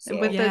sure.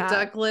 And with So, the Yeah.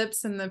 duck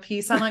lips and the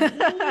peace, I'm like,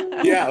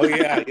 yeah, oh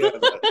yeah, yeah.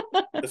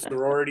 The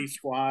sorority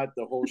squad,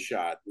 the whole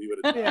shot, we would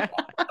have done Yeah.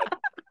 all.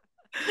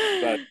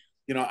 But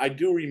I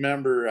do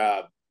remember,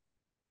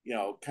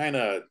 kind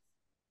of,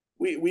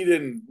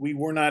 we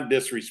were not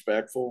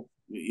disrespectful.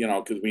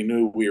 because we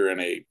knew we were in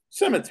a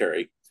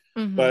cemetery.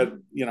 But,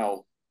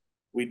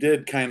 we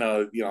did kind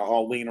of,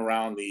 all lean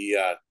around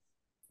the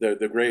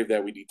grave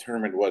that we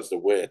determined was the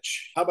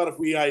witch. How about if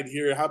we hide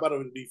here? How about it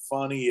would be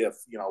funny if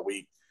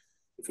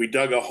we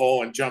dug a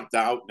hole and jumped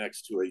out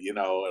next to it, and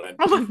Oh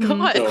my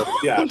God. so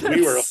yeah,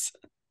 That's...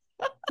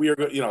 we were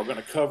going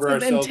to cover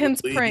It's an ourselves with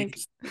intense prank.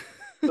 leaves.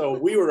 So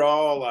we were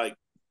all like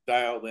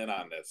dialed in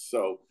on this.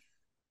 So,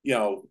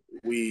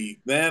 we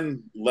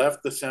then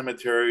left the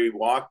cemetery,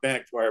 walked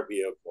back to our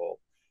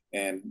vehicle,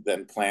 and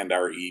then planned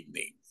our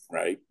evening,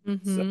 right?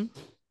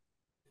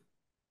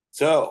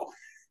 So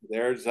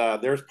there's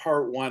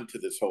part one to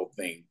this whole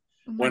thing.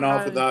 Oh my Went off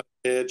God. without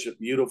a hitch, a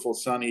beautiful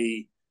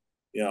sunny,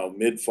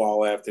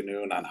 mid-fall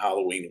afternoon on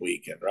Halloween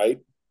weekend, right?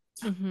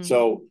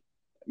 So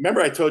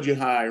remember I told you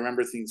how I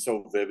remember things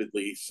so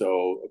vividly.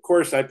 So of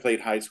course I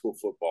played high school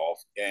football,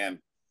 and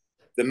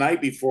the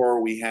night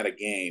before we had a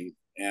game,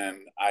 and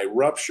I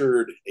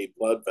ruptured a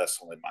blood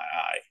vessel in my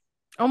eye.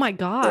 Oh my So,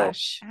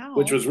 gosh.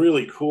 which was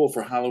really cool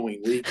for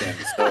Halloween weekend.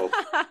 So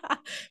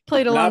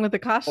played along not, with the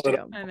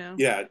costume. I know.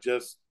 yeah,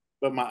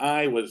 but my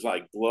eye was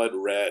like blood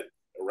red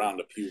around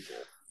the pupil.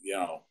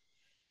 Oh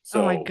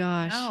my So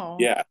gosh. Ow.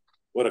 yeah,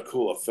 what a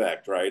cool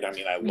effect, right? I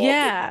mean, I loved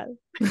Yeah.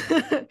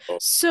 it.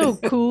 So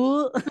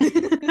cool.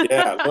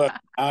 Yeah, look,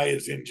 eye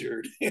is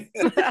injured.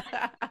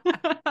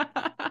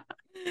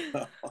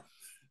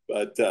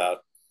 But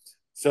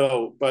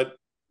but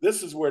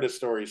this is where the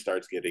story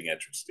starts getting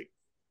interesting.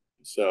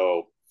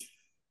 So,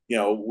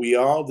 we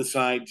all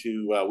decide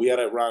to, we had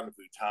a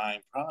rendezvous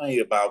time, probably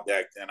about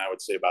back then, I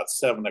would say about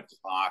 7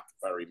 o'clock,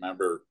 if I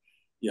remember,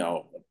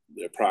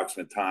 the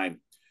approximate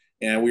time.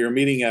 And we were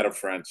meeting at a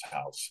friend's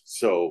house.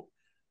 So,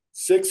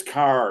 6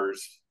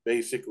 cars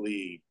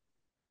basically,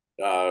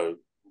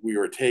 we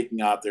were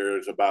taking out there.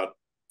 There's about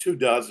 2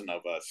 dozen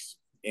of us.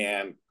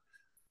 And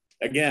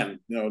again,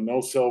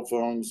 no cell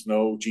phones,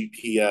 no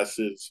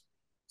GPSs.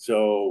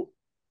 So,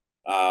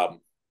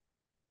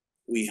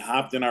 we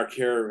hopped in our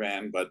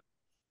caravan, but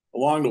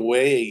along the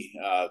way,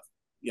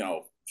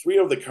 3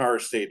 of the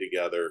cars stayed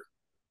together,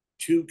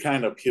 2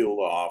 kind of peeled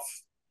off,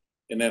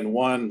 and then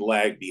 1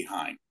 lagged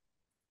behind.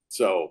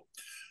 So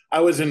I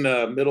was in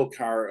the middle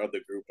car of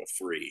the group of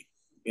 3,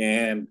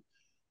 and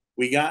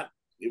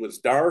it was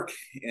dark,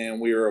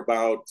 and we were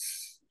about,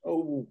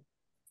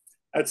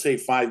 I'd say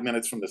 5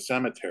 minutes from the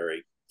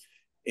cemetery,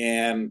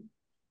 and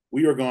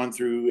we were going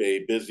through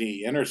a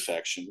busy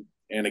intersection,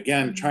 and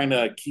again, trying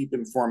to keep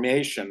in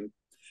formation.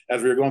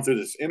 As we were going through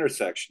this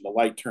intersection, the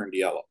light turned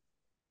yellow.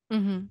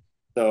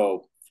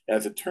 So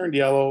as it turned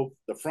yellow,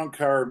 the front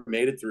car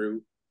made it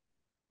through.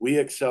 We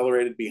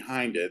accelerated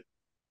behind it,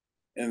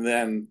 and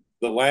then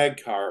the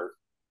lag car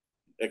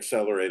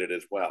accelerated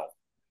as well.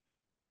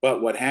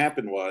 But what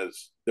happened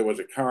was there was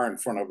a car in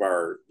front of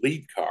our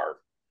lead car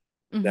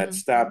that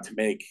stopped to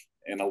make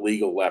an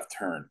illegal left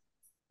turn.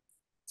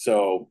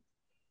 So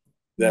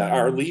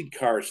our lead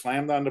car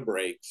slammed on the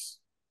brakes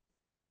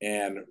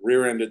and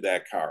rear-ended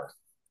that car.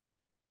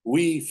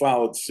 We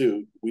followed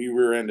suit. We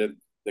rear-ended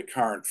the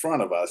car in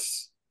front of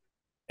us.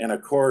 And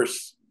of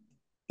course,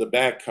 the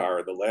back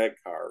car, the lag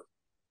car,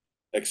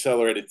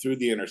 accelerated through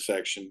the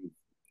intersection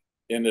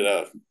into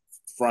the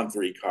front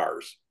 3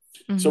 cars.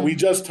 So we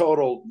just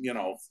totaled,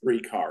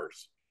 3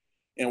 cars.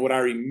 And what I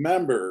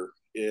remember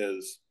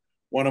is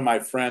one of my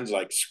friends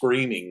like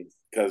screaming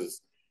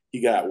because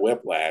he got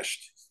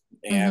whiplashed.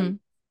 And,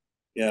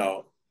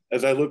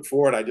 as I look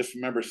forward, I just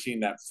remember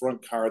seeing that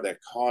front car that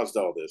caused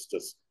all this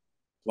just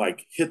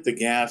like hit the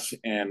gas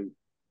and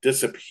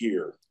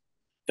disappear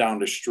down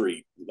the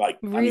street. Like,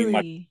 really?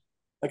 I mean,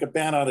 like a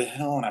bat out of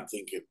hell. And I'm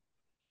thinking,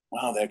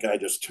 wow, that guy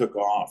just took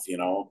off,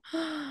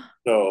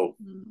 So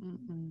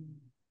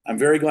I'm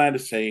very glad to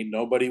say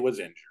nobody was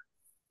injured.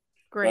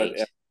 Great.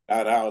 But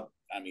got out,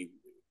 I mean,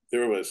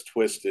 there was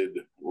twisted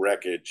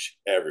wreckage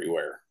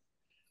everywhere.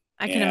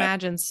 I can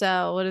imagine.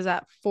 So what is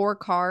that? 4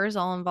 cars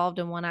all involved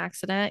in one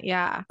accident?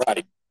 Yeah.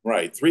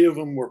 Right. 3 of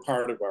them were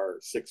part of our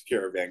 6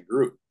 caravan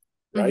group.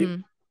 Right.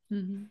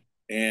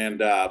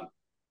 And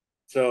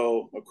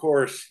so, of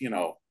course,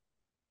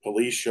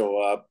 police show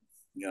up,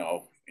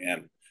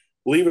 and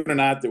believe it or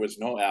not, there was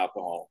no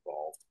alcohol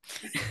involved.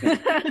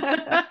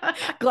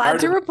 Glad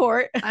to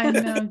report. I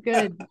know.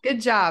 Good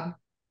job.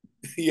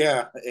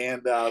 Yeah.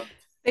 And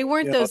they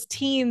weren't those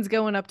teens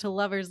going up to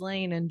Lover's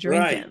Lane and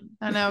drinking.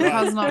 Right. I know,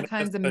 causing all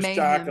kinds of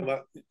mayhem.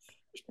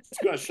 It's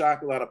going to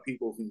shock a lot of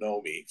people who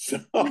know me. So,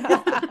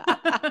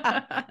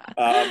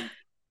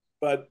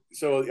 but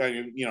so,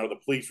 the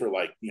police were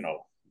like,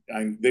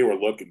 they were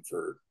looking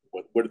for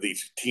what are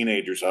these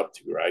teenagers up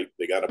to, right?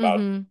 They got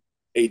about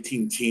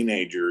 18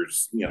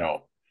 teenagers,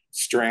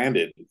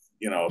 stranded,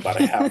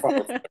 about a half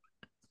hour.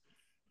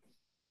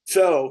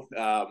 So,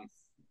 of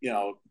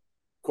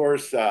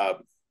course,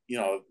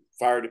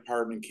 fire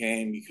department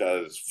came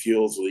because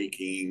fuel's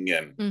leaking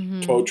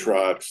and tow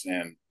trucks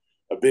and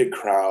a big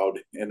crowd.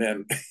 And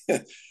then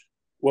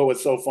what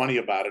was so funny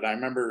about it, I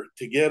remember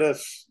to get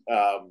us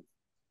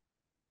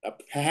a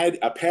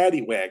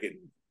paddy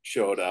wagon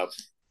showed up,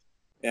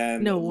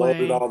 and No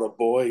loaded way. all the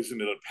boys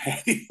into the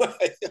paddy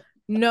wagon.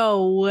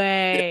 No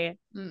way.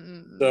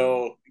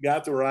 So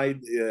got to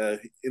ride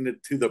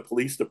into the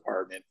police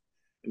department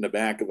in the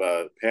back of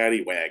a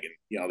paddy wagon.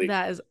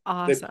 That is they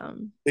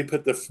awesome. they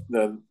put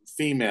the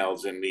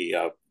females in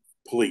the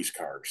police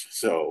cars.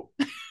 So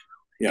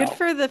Good know,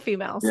 for the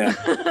females. yeah,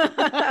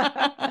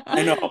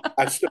 I know.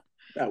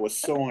 That was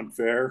so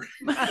unfair.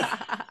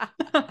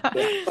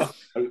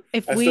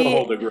 If I still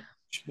hold we a grudge.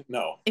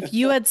 No. if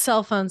you had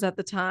cell phones at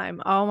the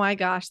time, oh my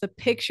gosh, the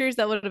pictures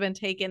that would have been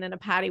taken in a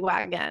paddy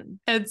wagon.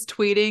 It's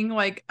tweeting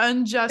like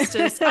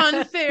injustice, Yeah,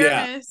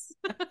 unfairness.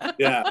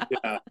 yeah.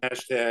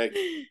 Hashtag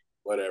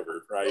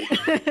whatever, right?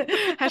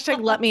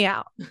 Hashtag let me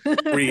out.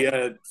 Free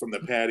Ed from the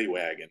paddy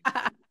wagon.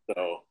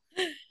 So,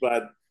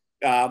 but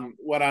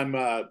what I'm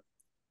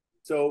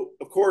so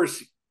of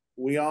course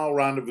we all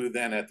rendezvous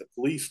then at the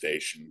police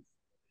station,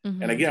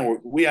 and Mhm. again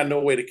we had no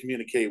way to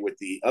communicate with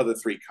the other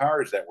three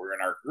cars that were in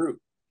our group.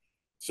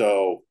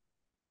 So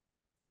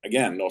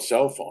again, no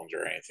cell phones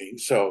or anything.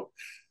 So,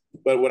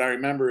 but what I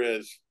remember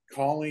is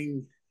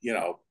calling.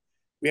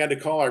 We had to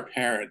call our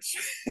parents,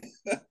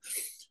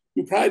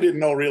 who probably didn't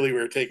know really we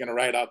were taking a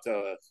ride out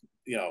to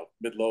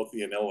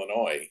Midlothian,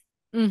 Illinois,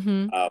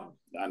 Mhm.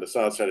 on the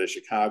south side of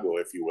Chicago,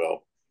 if you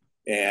will,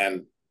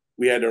 and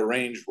we had to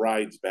arrange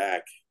rides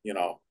back. And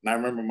I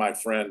remember my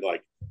friend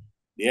like,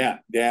 "Yeah,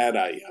 Dad,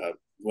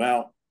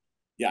 well,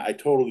 yeah, I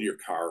totaled your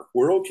car.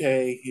 We're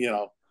okay,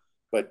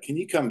 but can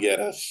you come get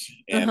us?"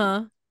 And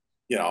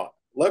Uh-huh.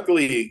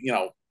 luckily,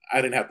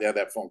 I didn't have to have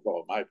that phone call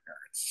with my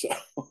parents. So,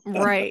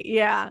 Right.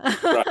 Yeah.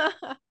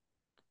 right.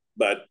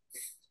 But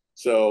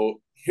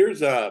so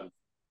here's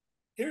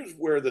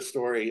where the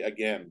story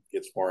again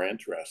gets more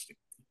interesting.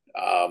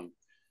 Um,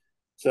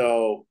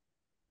 so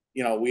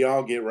we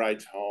all get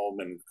rides home,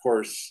 and of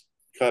course,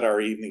 cut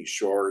our evening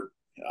short.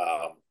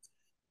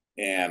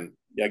 And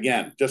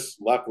again,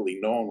 just luckily,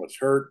 no one was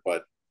hurt,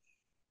 but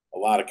a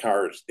lot of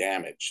cars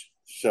damaged.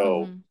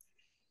 So Mhm.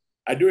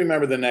 I do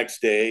remember the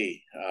next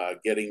day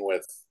getting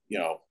with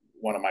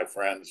one of my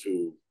friends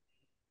who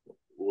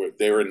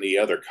they were in the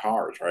other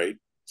cars, right?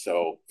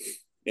 So,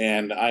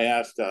 and I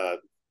asked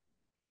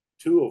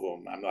two of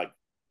them, I'm like,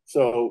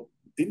 "So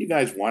didn't you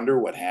guys wonder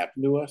what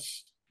happened to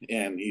us?"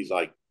 And he's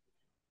like,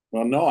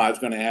 "Well, no, I was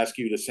going to ask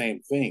you the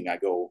same thing." I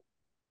go,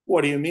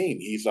 "What do you mean?"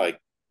 He's like,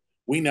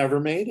 "We never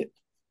made it."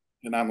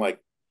 And I'm like,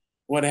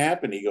 "What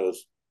happened?" He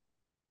goes,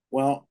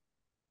 "Well,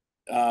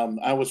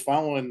 I was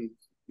following,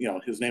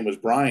 his name was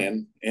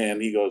Brian."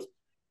 And he goes,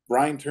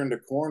 "Brian turned a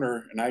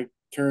corner and I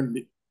turned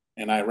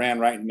and I ran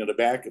right into the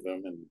back of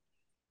him and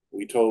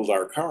we totaled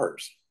our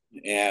cars."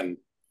 And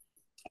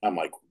I'm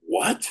like,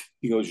 "What?"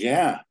 He goes,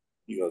 "Yeah."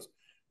 He goes,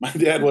 "My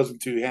dad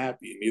wasn't too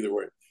happy, and neither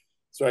were."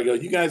 So I go,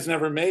 "You guys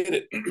never made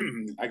it."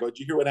 I go, "Did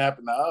you hear what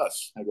happened to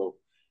us?" I go,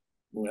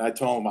 when I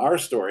told him our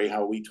story,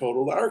 how we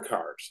totaled our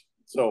cars.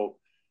 So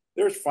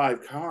there's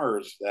 5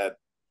 cars that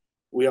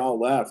we all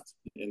left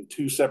in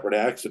 2 separate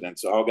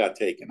accidents, all got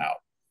taken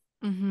out.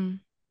 Mhm.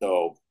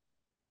 So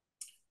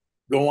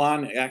go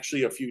on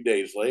actually a few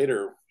days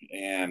later,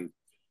 and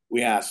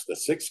we asked the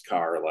 6th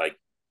car, like,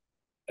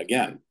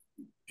 again,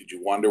 "Did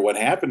you wonder what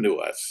happened to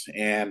us?"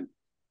 And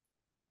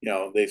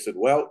they said,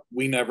 "Well,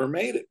 we never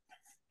made it."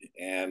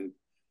 And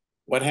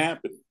what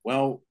happened?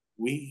 Well,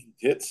 we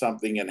hit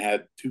something and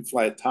had 2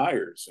 flat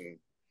tires. And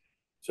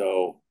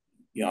so,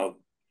 you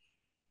know,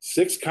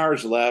 6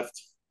 cars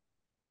left,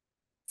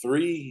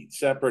 3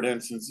 separate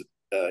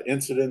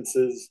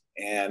incidences,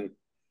 and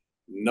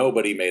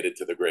nobody made it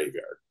to the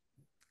graveyard.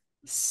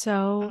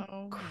 So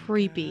Oh my God.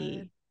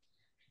 creepy. I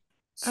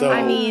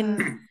So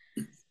mean,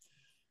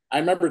 I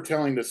remember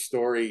telling this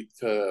story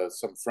to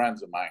some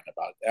friends of mine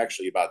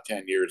about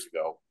 10 years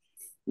ago.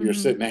 We were mhm.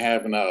 sitting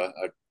having a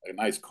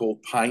nice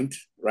cold pint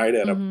right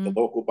at the Mhm.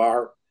 local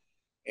bar.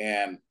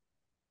 And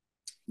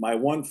my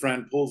one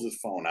friend pulls his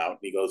phone out and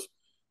he goes,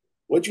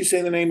 "What'd you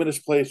say the name of this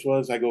place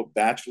was?" I go,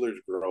 "Bachelor's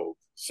Grove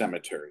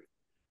Cemetery."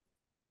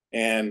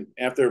 And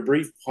after a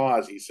brief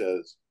pause, he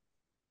says,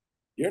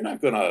 "You're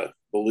not going to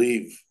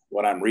believe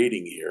what I'm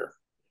reading here."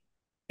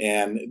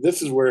 And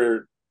this is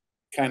where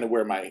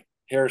my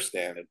hair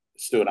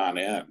stood on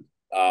end.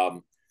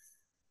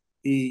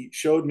 He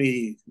showed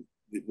me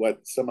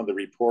what some of the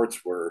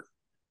reports were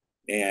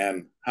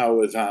and how it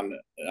was on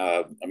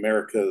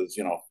America's,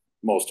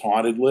 most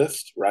haunted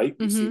list, right?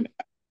 You've seen Mhm.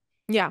 that.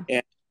 Yeah.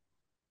 And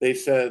they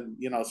said,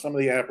 some of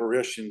the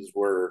apparitions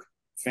were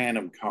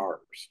phantom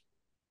cars.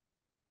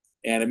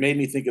 And it made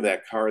me think of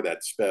that car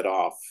that sped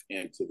off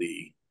into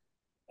the,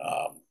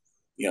 um,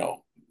 you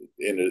know,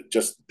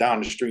 just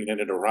down the street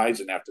into the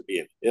horizon after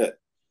being hit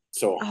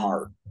so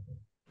hard. Oh.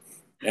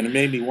 And it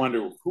made me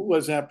wonder, who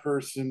was that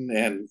person,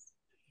 and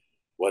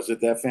was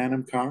it that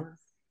phantom car?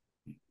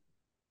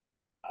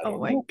 I Oh don't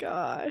my know.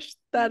 gosh.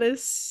 That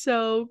is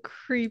so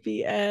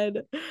creepy,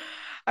 Ed.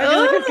 I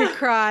feel like I could Ah!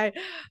 cry.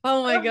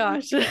 Oh my Oh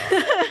gosh.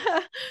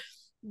 God.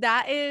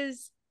 That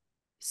is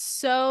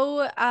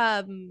so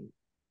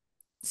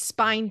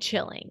spine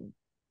chilling.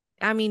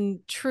 I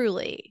mean,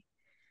 truly.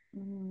 Oh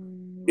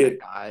my It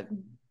God.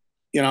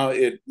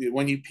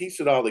 when you piece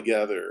it all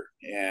together,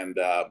 and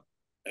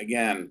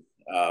again,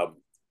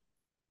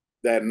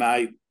 that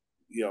night,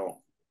 you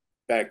know,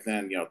 back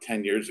then,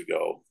 10 years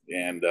ago,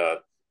 and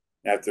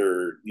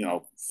after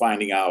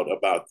finding out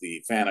about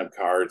the phantom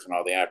cards and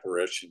all the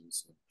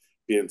apparitions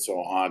being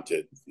so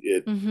haunted,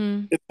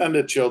 Mm-hmm. it sent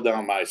a chill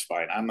down my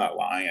spine. I'm not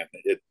lying.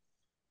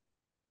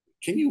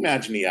 Can you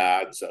imagine the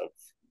odds of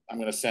I'm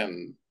going to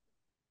send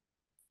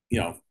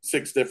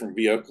 6 different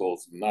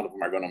vehicles, and none of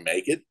them are going to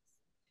make it?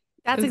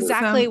 That's It's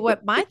exactly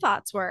what my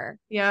thoughts were.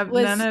 yeah,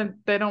 Was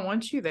they don't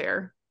want you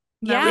there.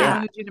 Never yeah.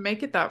 wanted you to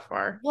make it that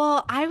far.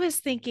 Well, I was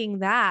thinking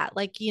that,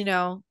 like,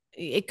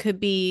 it could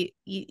be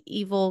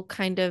evil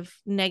kind of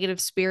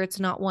negative spirits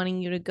not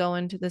wanting you to go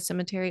into the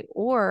cemetery,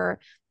 or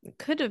it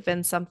could have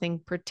been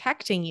something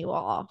protecting you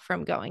all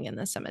from going in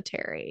the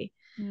cemetery.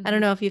 I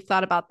don't know if you've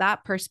thought about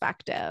that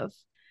perspective.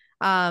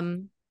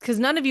 Because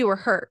none of you were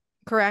hurt,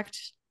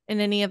 correct? In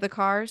any of the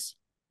cars?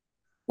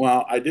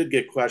 Well, I did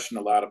get questioned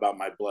a lot about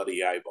my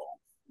bloody eyeball.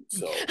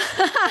 So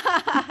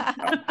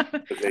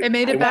it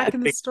made it back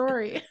in the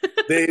story.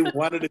 They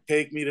wanted to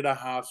take me to the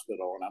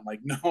hospital, and I'm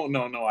like,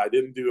 no, I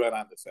didn't do it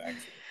on this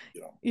accident.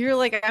 You're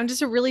like, I'm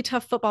just a really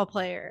tough football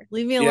player.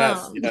 Leave me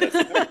alone. Yes,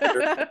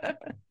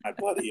 my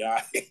bloody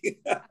eye.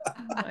 Oh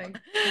my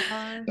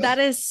gosh. That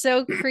is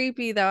so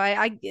creepy, though.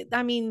 I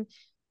mean,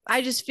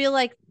 I just feel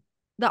like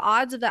the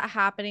odds of that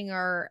happening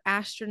are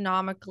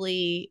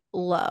astronomically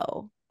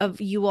low. Of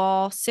you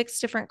all 6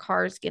 different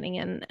cars getting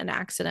in an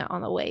accident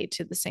on the way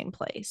to the same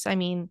place. I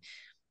mean,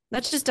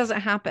 that just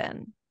doesn't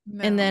happen.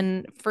 No. And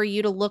then for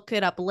you to look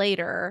it up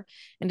later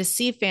and to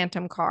see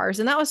phantom cars.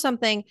 And that was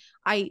something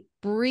I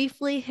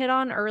briefly hit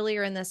on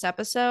earlier in this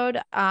episode,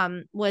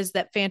 was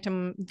that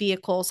phantom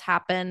vehicles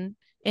happen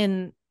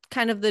in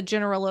kind of the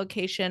general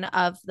location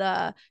of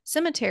the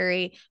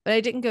cemetery, but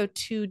I didn't go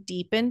too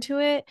deep into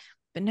it.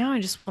 But now I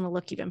just want to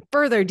look even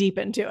further deep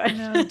into it.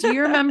 No. Do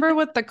you remember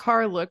what the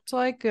car looked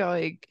like?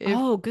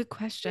 Oh, good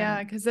question.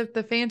 Yeah, because if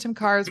the phantom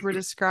cars were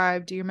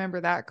described, do you remember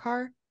that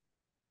car?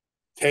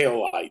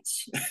 Tail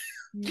lights.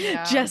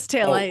 Yeah. Just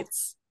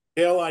taillights.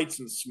 Tail lights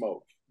and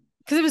smoke.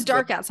 Because it was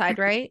dark outside,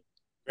 right?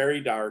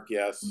 Very dark,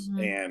 yes. Mm-hmm.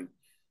 And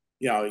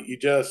you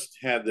just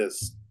had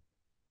this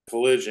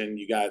collision.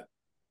 You got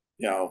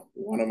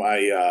one of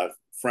my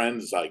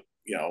friends, like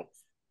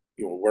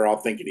we're all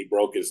thinking he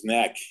broke his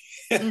neck.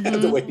 Mm-hmm.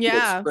 The way he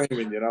was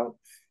screaming,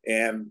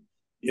 and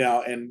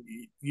and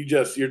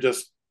you're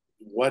just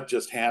what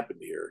just happened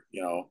here,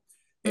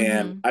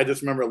 and mm-hmm. I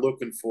just remember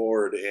looking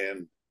forward,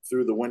 and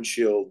through the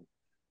windshield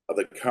of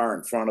the car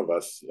in front of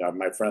us,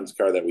 my friend's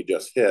car that we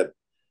just hit,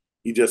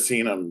 you just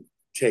seen him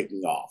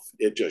taking off.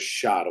 It just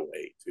shot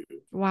away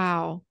too.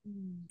 Wow.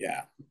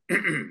 Yeah.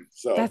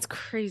 So that's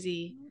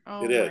crazy.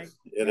 It is.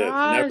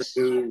 Never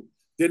knew,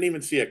 didn't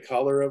even see a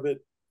color of it.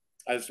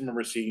 I just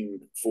remember seeing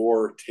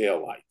 4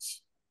 taillights,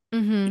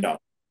 mm-hmm.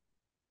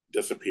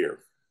 Disappear.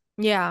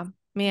 Yeah,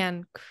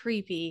 man,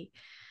 creepy.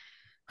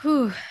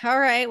 Whew. All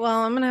right.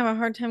 Well, I'm gonna have a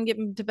hard time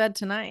getting to bed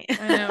tonight.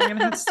 I know. I'm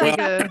gonna have to take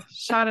a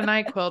shot of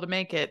NyQuil to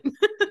make it.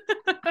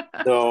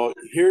 So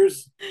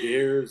here's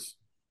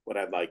what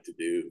I'd like to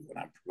do when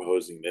I'm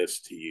proposing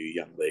this to you,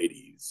 young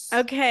ladies.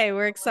 Okay,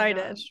 we're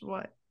excited. Gosh,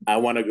 what? I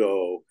want to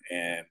go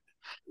and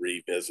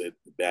revisit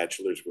the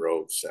Bachelor's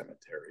Grove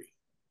Cemetery.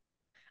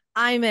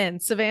 I'm in.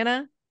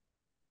 Savannah?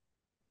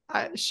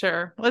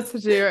 Sure. Let's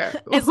do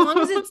it. As long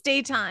as it's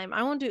daytime.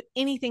 I won't do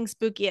anything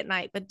spooky at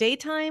night, but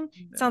daytime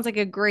sounds like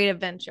a great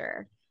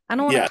adventure. I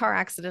don't want a car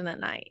accident at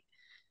night.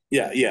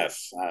 Yeah,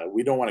 yes.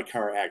 We don't want a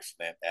car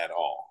accident at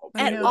all.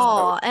 Okay?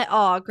 At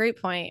all. Great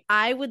point.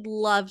 I would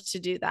love to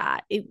do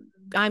that.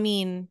 I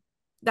mean,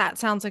 that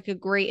sounds like a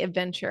great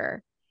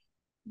adventure.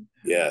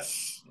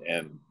 Yes.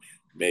 And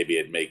maybe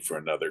it'd make for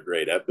another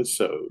great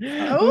episode.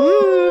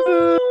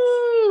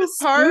 Ooh,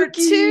 part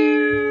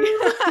 2.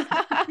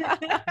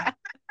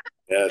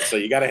 Yeah, so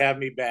you got to have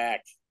me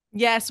back.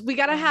 Yes, we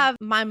got to have,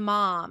 my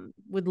mom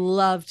would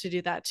love to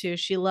do that too.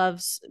 She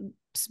loves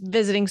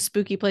visiting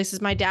spooky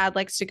places. My dad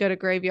likes to go to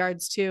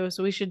graveyards too.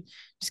 So we should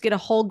just get a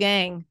whole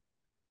gang.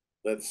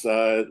 Let's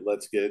get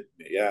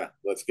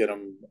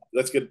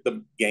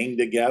the gang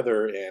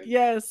together and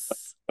yes.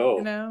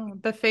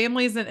 The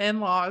families and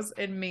in-laws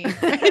and me.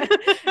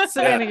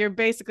 Savannah, you're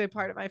basically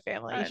part of my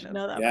family. You should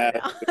know that by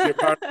now. If you're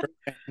part of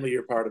our family,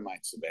 you're part of mine,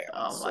 Savannah.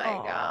 Oh my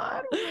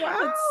God. Wow.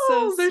 That's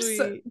so There's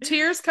sweet.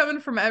 Tears coming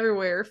from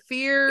everywhere.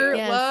 Fear,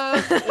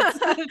 love.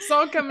 It's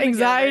all coming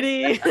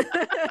Anxiety.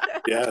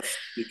 Yes.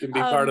 You can be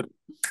part of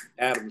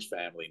Adam's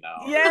family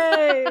now.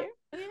 Yay.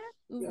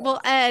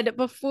 Well, Ed,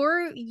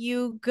 before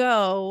you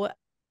go,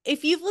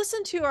 if you've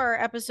listened to our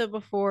episode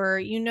before,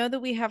 you know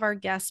that we have our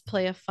guests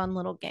play a fun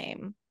little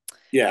game.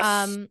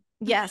 Yes.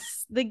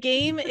 Yes. The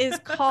game is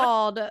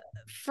called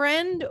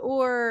Friend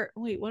or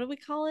wait, what do we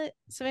call it?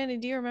 Savannah,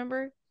 do you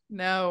remember?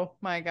 No,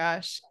 my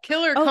gosh.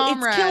 Killer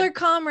Comrade. It's Killer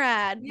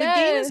Comrade. Yay. The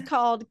game is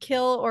called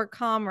Kill or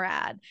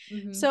Comrade.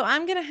 Mm-hmm. So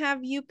I'm going to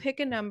have you pick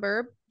a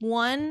number,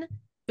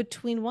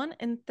 between 1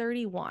 and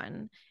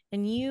 31,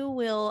 and you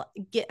will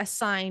get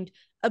assigned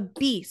a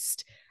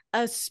beast,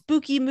 a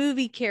spooky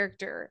movie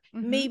character,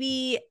 Mhm.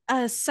 maybe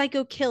a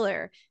psycho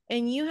killer,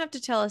 and you have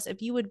to tell us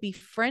if you would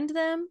befriend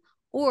them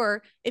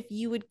or if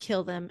you would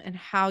kill them and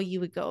how you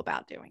would go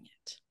about doing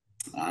it.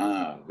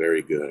 Ah,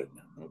 very good.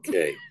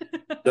 Okay.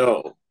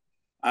 So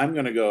I'm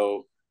going to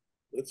go,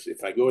 let's see,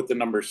 if I go with the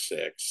number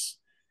 6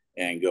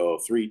 and go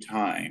 3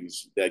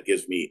 times, that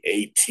gives me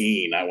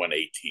 18. I want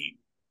 18.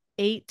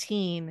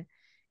 18.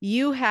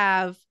 You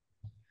have,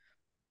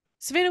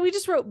 Savannah, we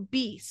just wrote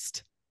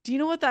beast. Do you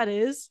know what that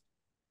is?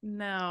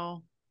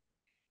 No.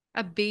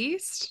 A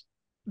beast?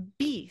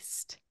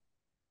 Beast.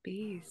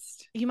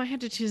 Beast. You might have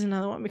to choose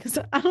another one because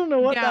I don't know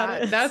what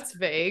that is. That's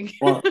vague.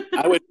 Well,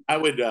 I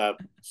would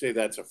say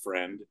that's a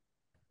friend.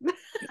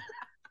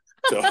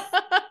 So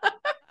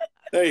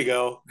there you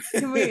go.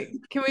 Can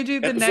we do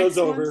the Episode's next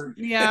over. one?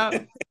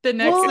 Yeah. The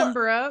next Well,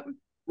 number up.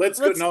 Let's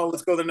go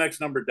the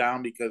next number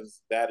down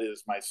because that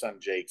is my son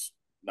Jake's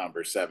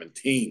number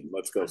 17.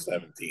 Let's go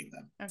 17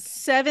 then. Okay.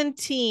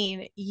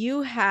 17.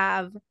 You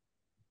have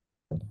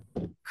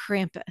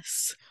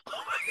Krampus.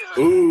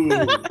 Ooh.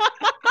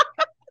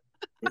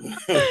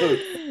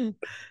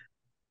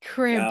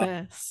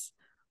 Krampus.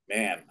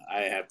 Man,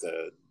 I have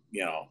to,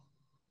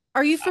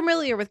 Are you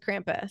familiar with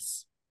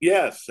Krampus?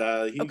 yes,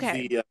 he's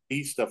Okay. the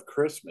beast of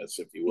Christmas,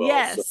 if you will.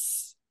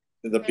 Yes.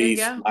 So, the There you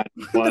beast.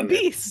 go. The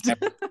beast.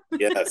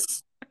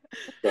 Yes.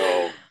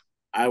 So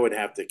I would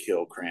have to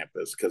kill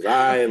Krampus because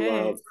I Okay.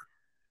 love,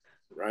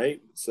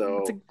 right? So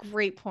That's a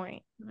great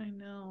point. I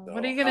know. So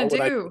what are you how gonna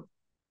would do?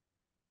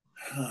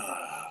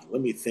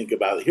 let me think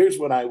about it. Here's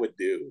what I would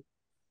do.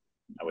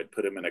 I would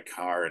put him in a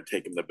car and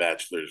take him to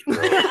Bachelor's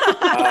Grove.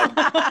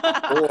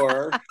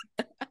 Or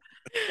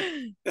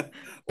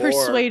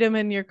persuade him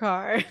in your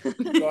car.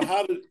 So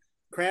how did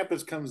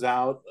Krampus comes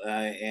out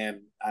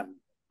and on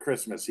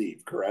Christmas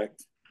Eve,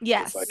 correct?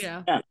 Yes. Like,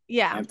 Yeah.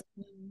 Yeah. And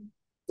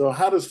so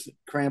how does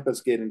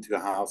Krampus get into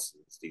houses?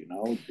 Do you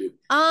know?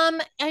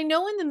 I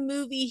know in the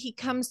movie he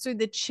comes through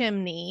the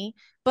chimney,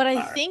 but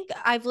I think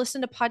I've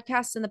listened to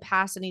podcasts in the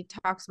past and he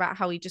talks about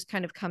how he just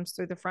kind of comes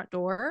through the front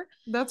door.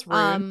 That's rude.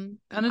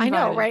 I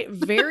know, right?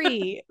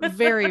 Very,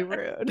 very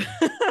rude.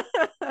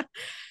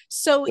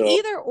 So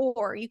either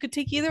or, you could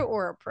take either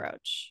or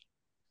approach.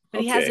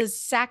 But he has a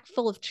sack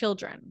full of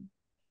children.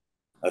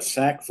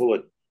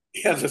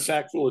 He has a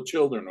sack full of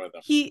children with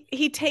him.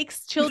 He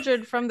takes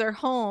children from their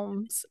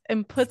homes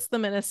and puts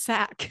them in a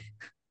sack.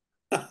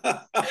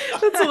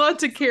 That's a lot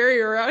to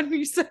carry around.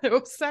 You said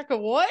a sack of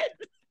what?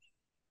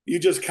 You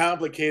just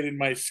complicated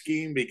my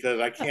scheme because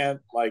I can't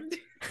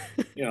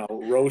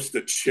roast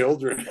the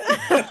children.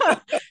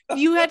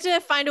 You had to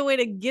find a way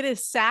to get a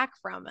sack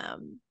from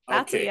him.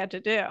 That's what you had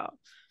to do.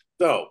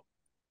 So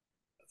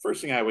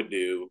first thing I would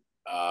do,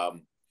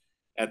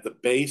 at the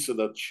base of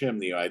the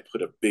chimney, I'd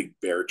put a big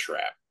bear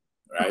trap,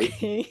 right?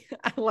 Okay.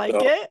 I like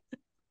it.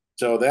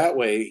 So that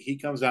way he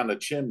comes down the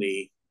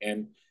chimney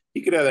and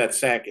he could have that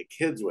sack of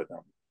kids with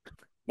him,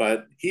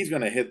 but he's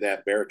going to hit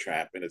that bear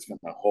trap and it's going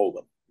to hold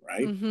him,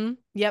 right? Mm-hmm.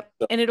 Yep.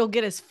 So, and it'll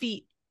get his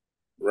feet.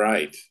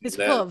 Right. His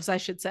hooves, I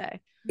should say.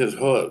 His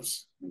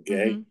hooves.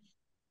 Okay. Mm-hmm.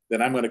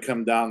 Then I'm going to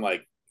come down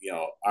like,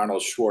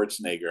 Arnold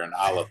Schwarzenegger and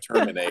a la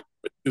Terminator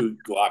with 2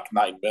 Glock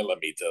 9mm,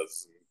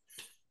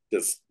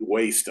 just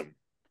waste him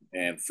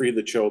and free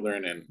the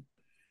children, and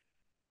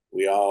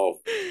we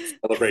all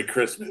celebrate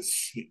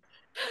Christmas.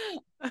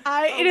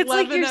 And it's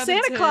like you're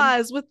Santa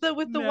Claus with the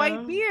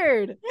white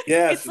beard.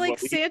 Yes, it's like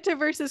Santa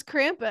versus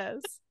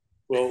Krampus.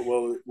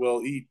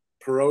 We'll eat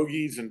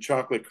pierogies and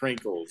chocolate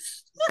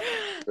crinkles.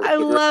 I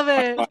love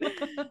it.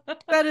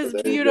 That is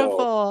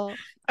beautiful.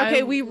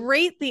 Okay, we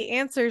rate the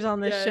answers on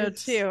this show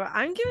too.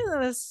 I'm giving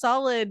them a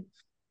solid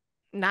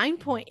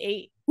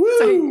 9.8.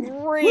 It's a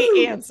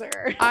great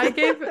answer. I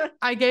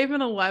gave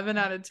an 11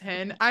 out of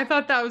 10. I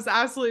thought that was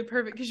absolutely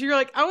perfect because you're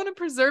like, I want to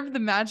preserve the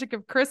magic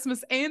of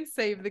Christmas and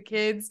save the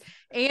kids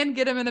and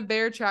get them in a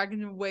bear trap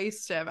and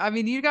waste them. I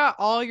mean, you got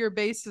all your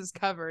bases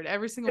covered.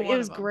 Every single one. It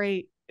was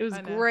great. It was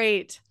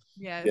great.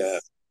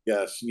 Yes.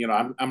 Yes.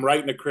 I'm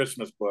writing a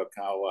Christmas book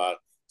how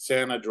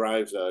Santa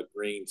drives a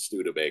green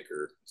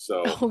Studebaker.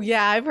 So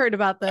yeah, I've heard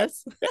about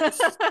this. Yes.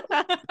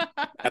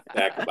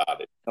 Back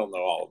about it. He'll know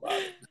all about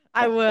it.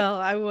 I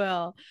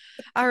will.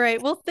 All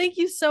right. Well, thank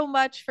you so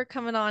much for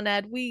coming on,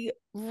 Ed. We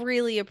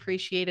really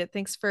appreciate it.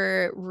 Thanks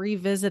for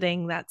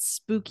revisiting that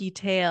spooky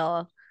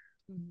tale.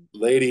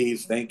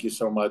 Ladies, thank you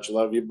so much.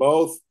 Love you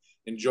both.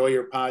 Enjoy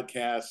your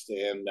podcast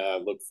and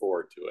look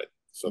forward to it.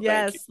 So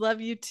yes, thank you. Love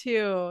you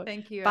too.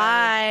 Thank you.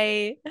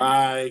 Bye. Ed.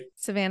 Bye.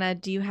 Savannah,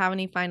 do you have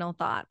any final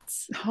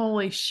thoughts?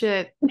 Holy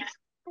shit.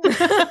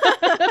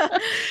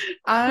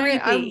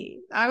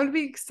 I would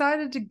be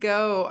excited to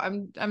go.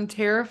 I'm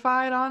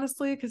terrified,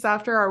 honestly, because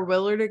after our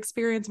Willard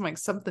experience, I'm like,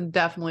 something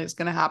definitely is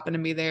going to happen to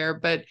me there,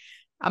 but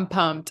I'm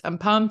pumped.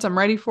 I'm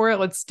ready for it.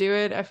 Let's do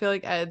it. I feel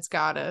like Ed's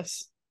got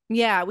us.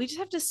 Yeah, we just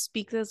have to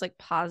speak those like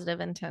positive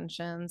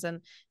intentions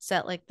and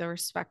set like the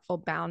respectful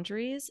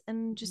boundaries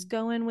and just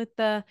go in with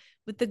the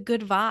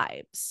good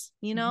vibes,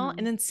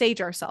 and then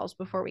sage ourselves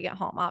before we get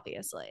home,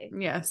 obviously.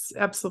 Yes,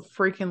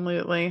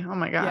 absolutely. Oh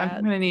my God. Yes.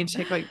 I'm going to need to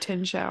take like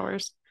 10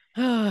 showers.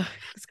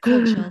 It's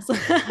cold chills.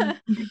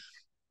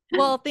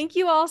 Well, thank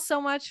you all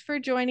so much for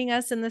joining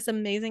us in this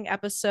amazing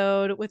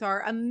episode with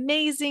our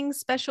amazing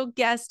special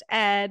guest,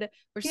 Ed.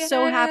 We're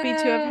so happy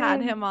to have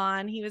had him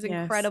on. He was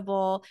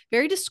incredible,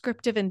 very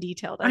descriptive and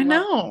detailed. I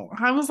know.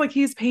 I was like,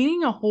 he's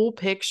painting a whole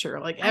picture.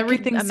 Like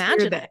everything's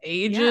here, the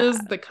ages,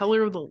 the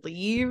color of the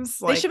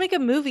leaves. Like, they should make a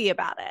movie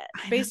about it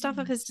based off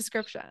of his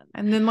description.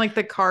 And then like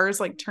the cars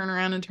like turn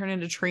around and turn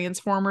into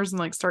Transformers and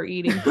like start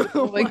eating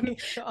people.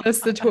 Like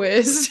that's the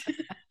twist.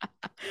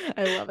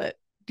 I love it.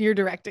 You're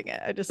directing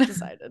it. I just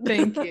decided.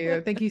 Thank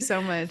you. Thank you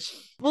so much.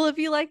 Well, if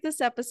you like this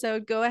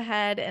episode, go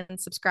ahead and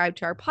subscribe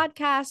to our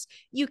podcast.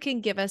 You can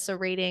give us a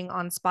rating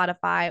on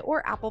Spotify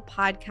or Apple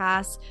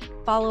Podcasts.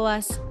 Follow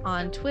us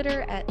on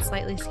Twitter at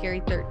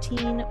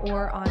SlightlyScary13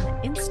 or on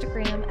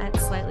Instagram at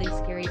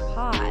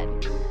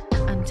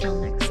SlightlyScaryPod.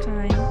 Until next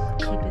time,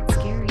 keep it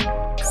scary.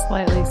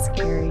 Slightly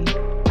scary.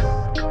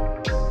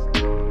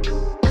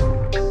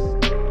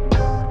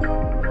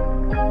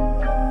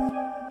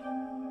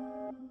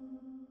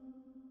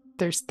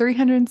 There's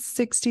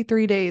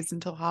 363 days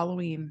until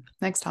Halloween.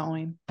 Next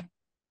Halloween.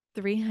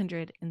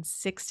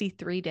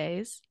 363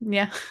 days.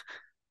 Yeah.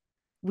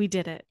 We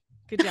did it.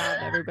 Good job,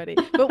 everybody.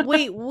 But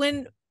wait,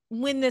 when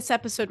this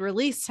episode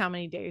released, how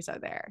many days are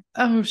there?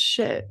 Oh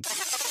shit.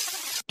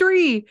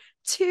 3,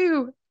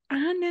 2,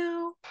 I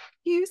know.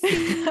 You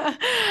see.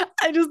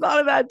 I just thought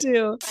of that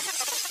too.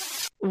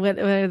 What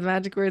are the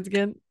magic words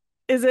again?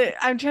 Is it,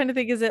 I'm trying to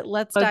think, is it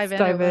let's dive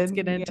in or let's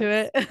get into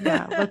it?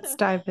 Yeah, let's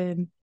dive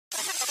in.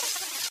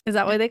 Is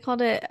that why they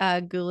called it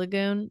Goo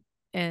Lagoon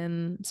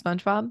in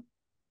SpongeBob?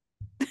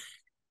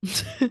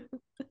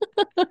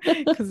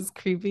 Because it's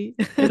creepy.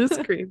 It is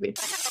creepy.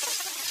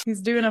 He's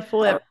doing a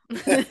flip.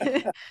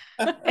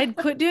 And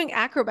quit doing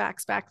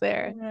acrobats back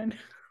there.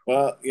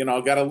 Well,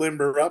 got to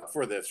limber up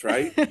for this,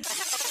 right?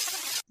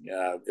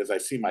 Yeah, because I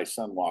see my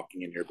son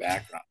walking in your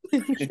background.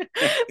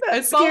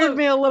 That scared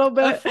me a little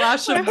bit. A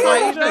flash of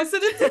light. I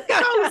said, it's a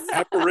ghost.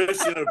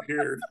 Apparition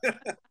appeared.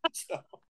 So.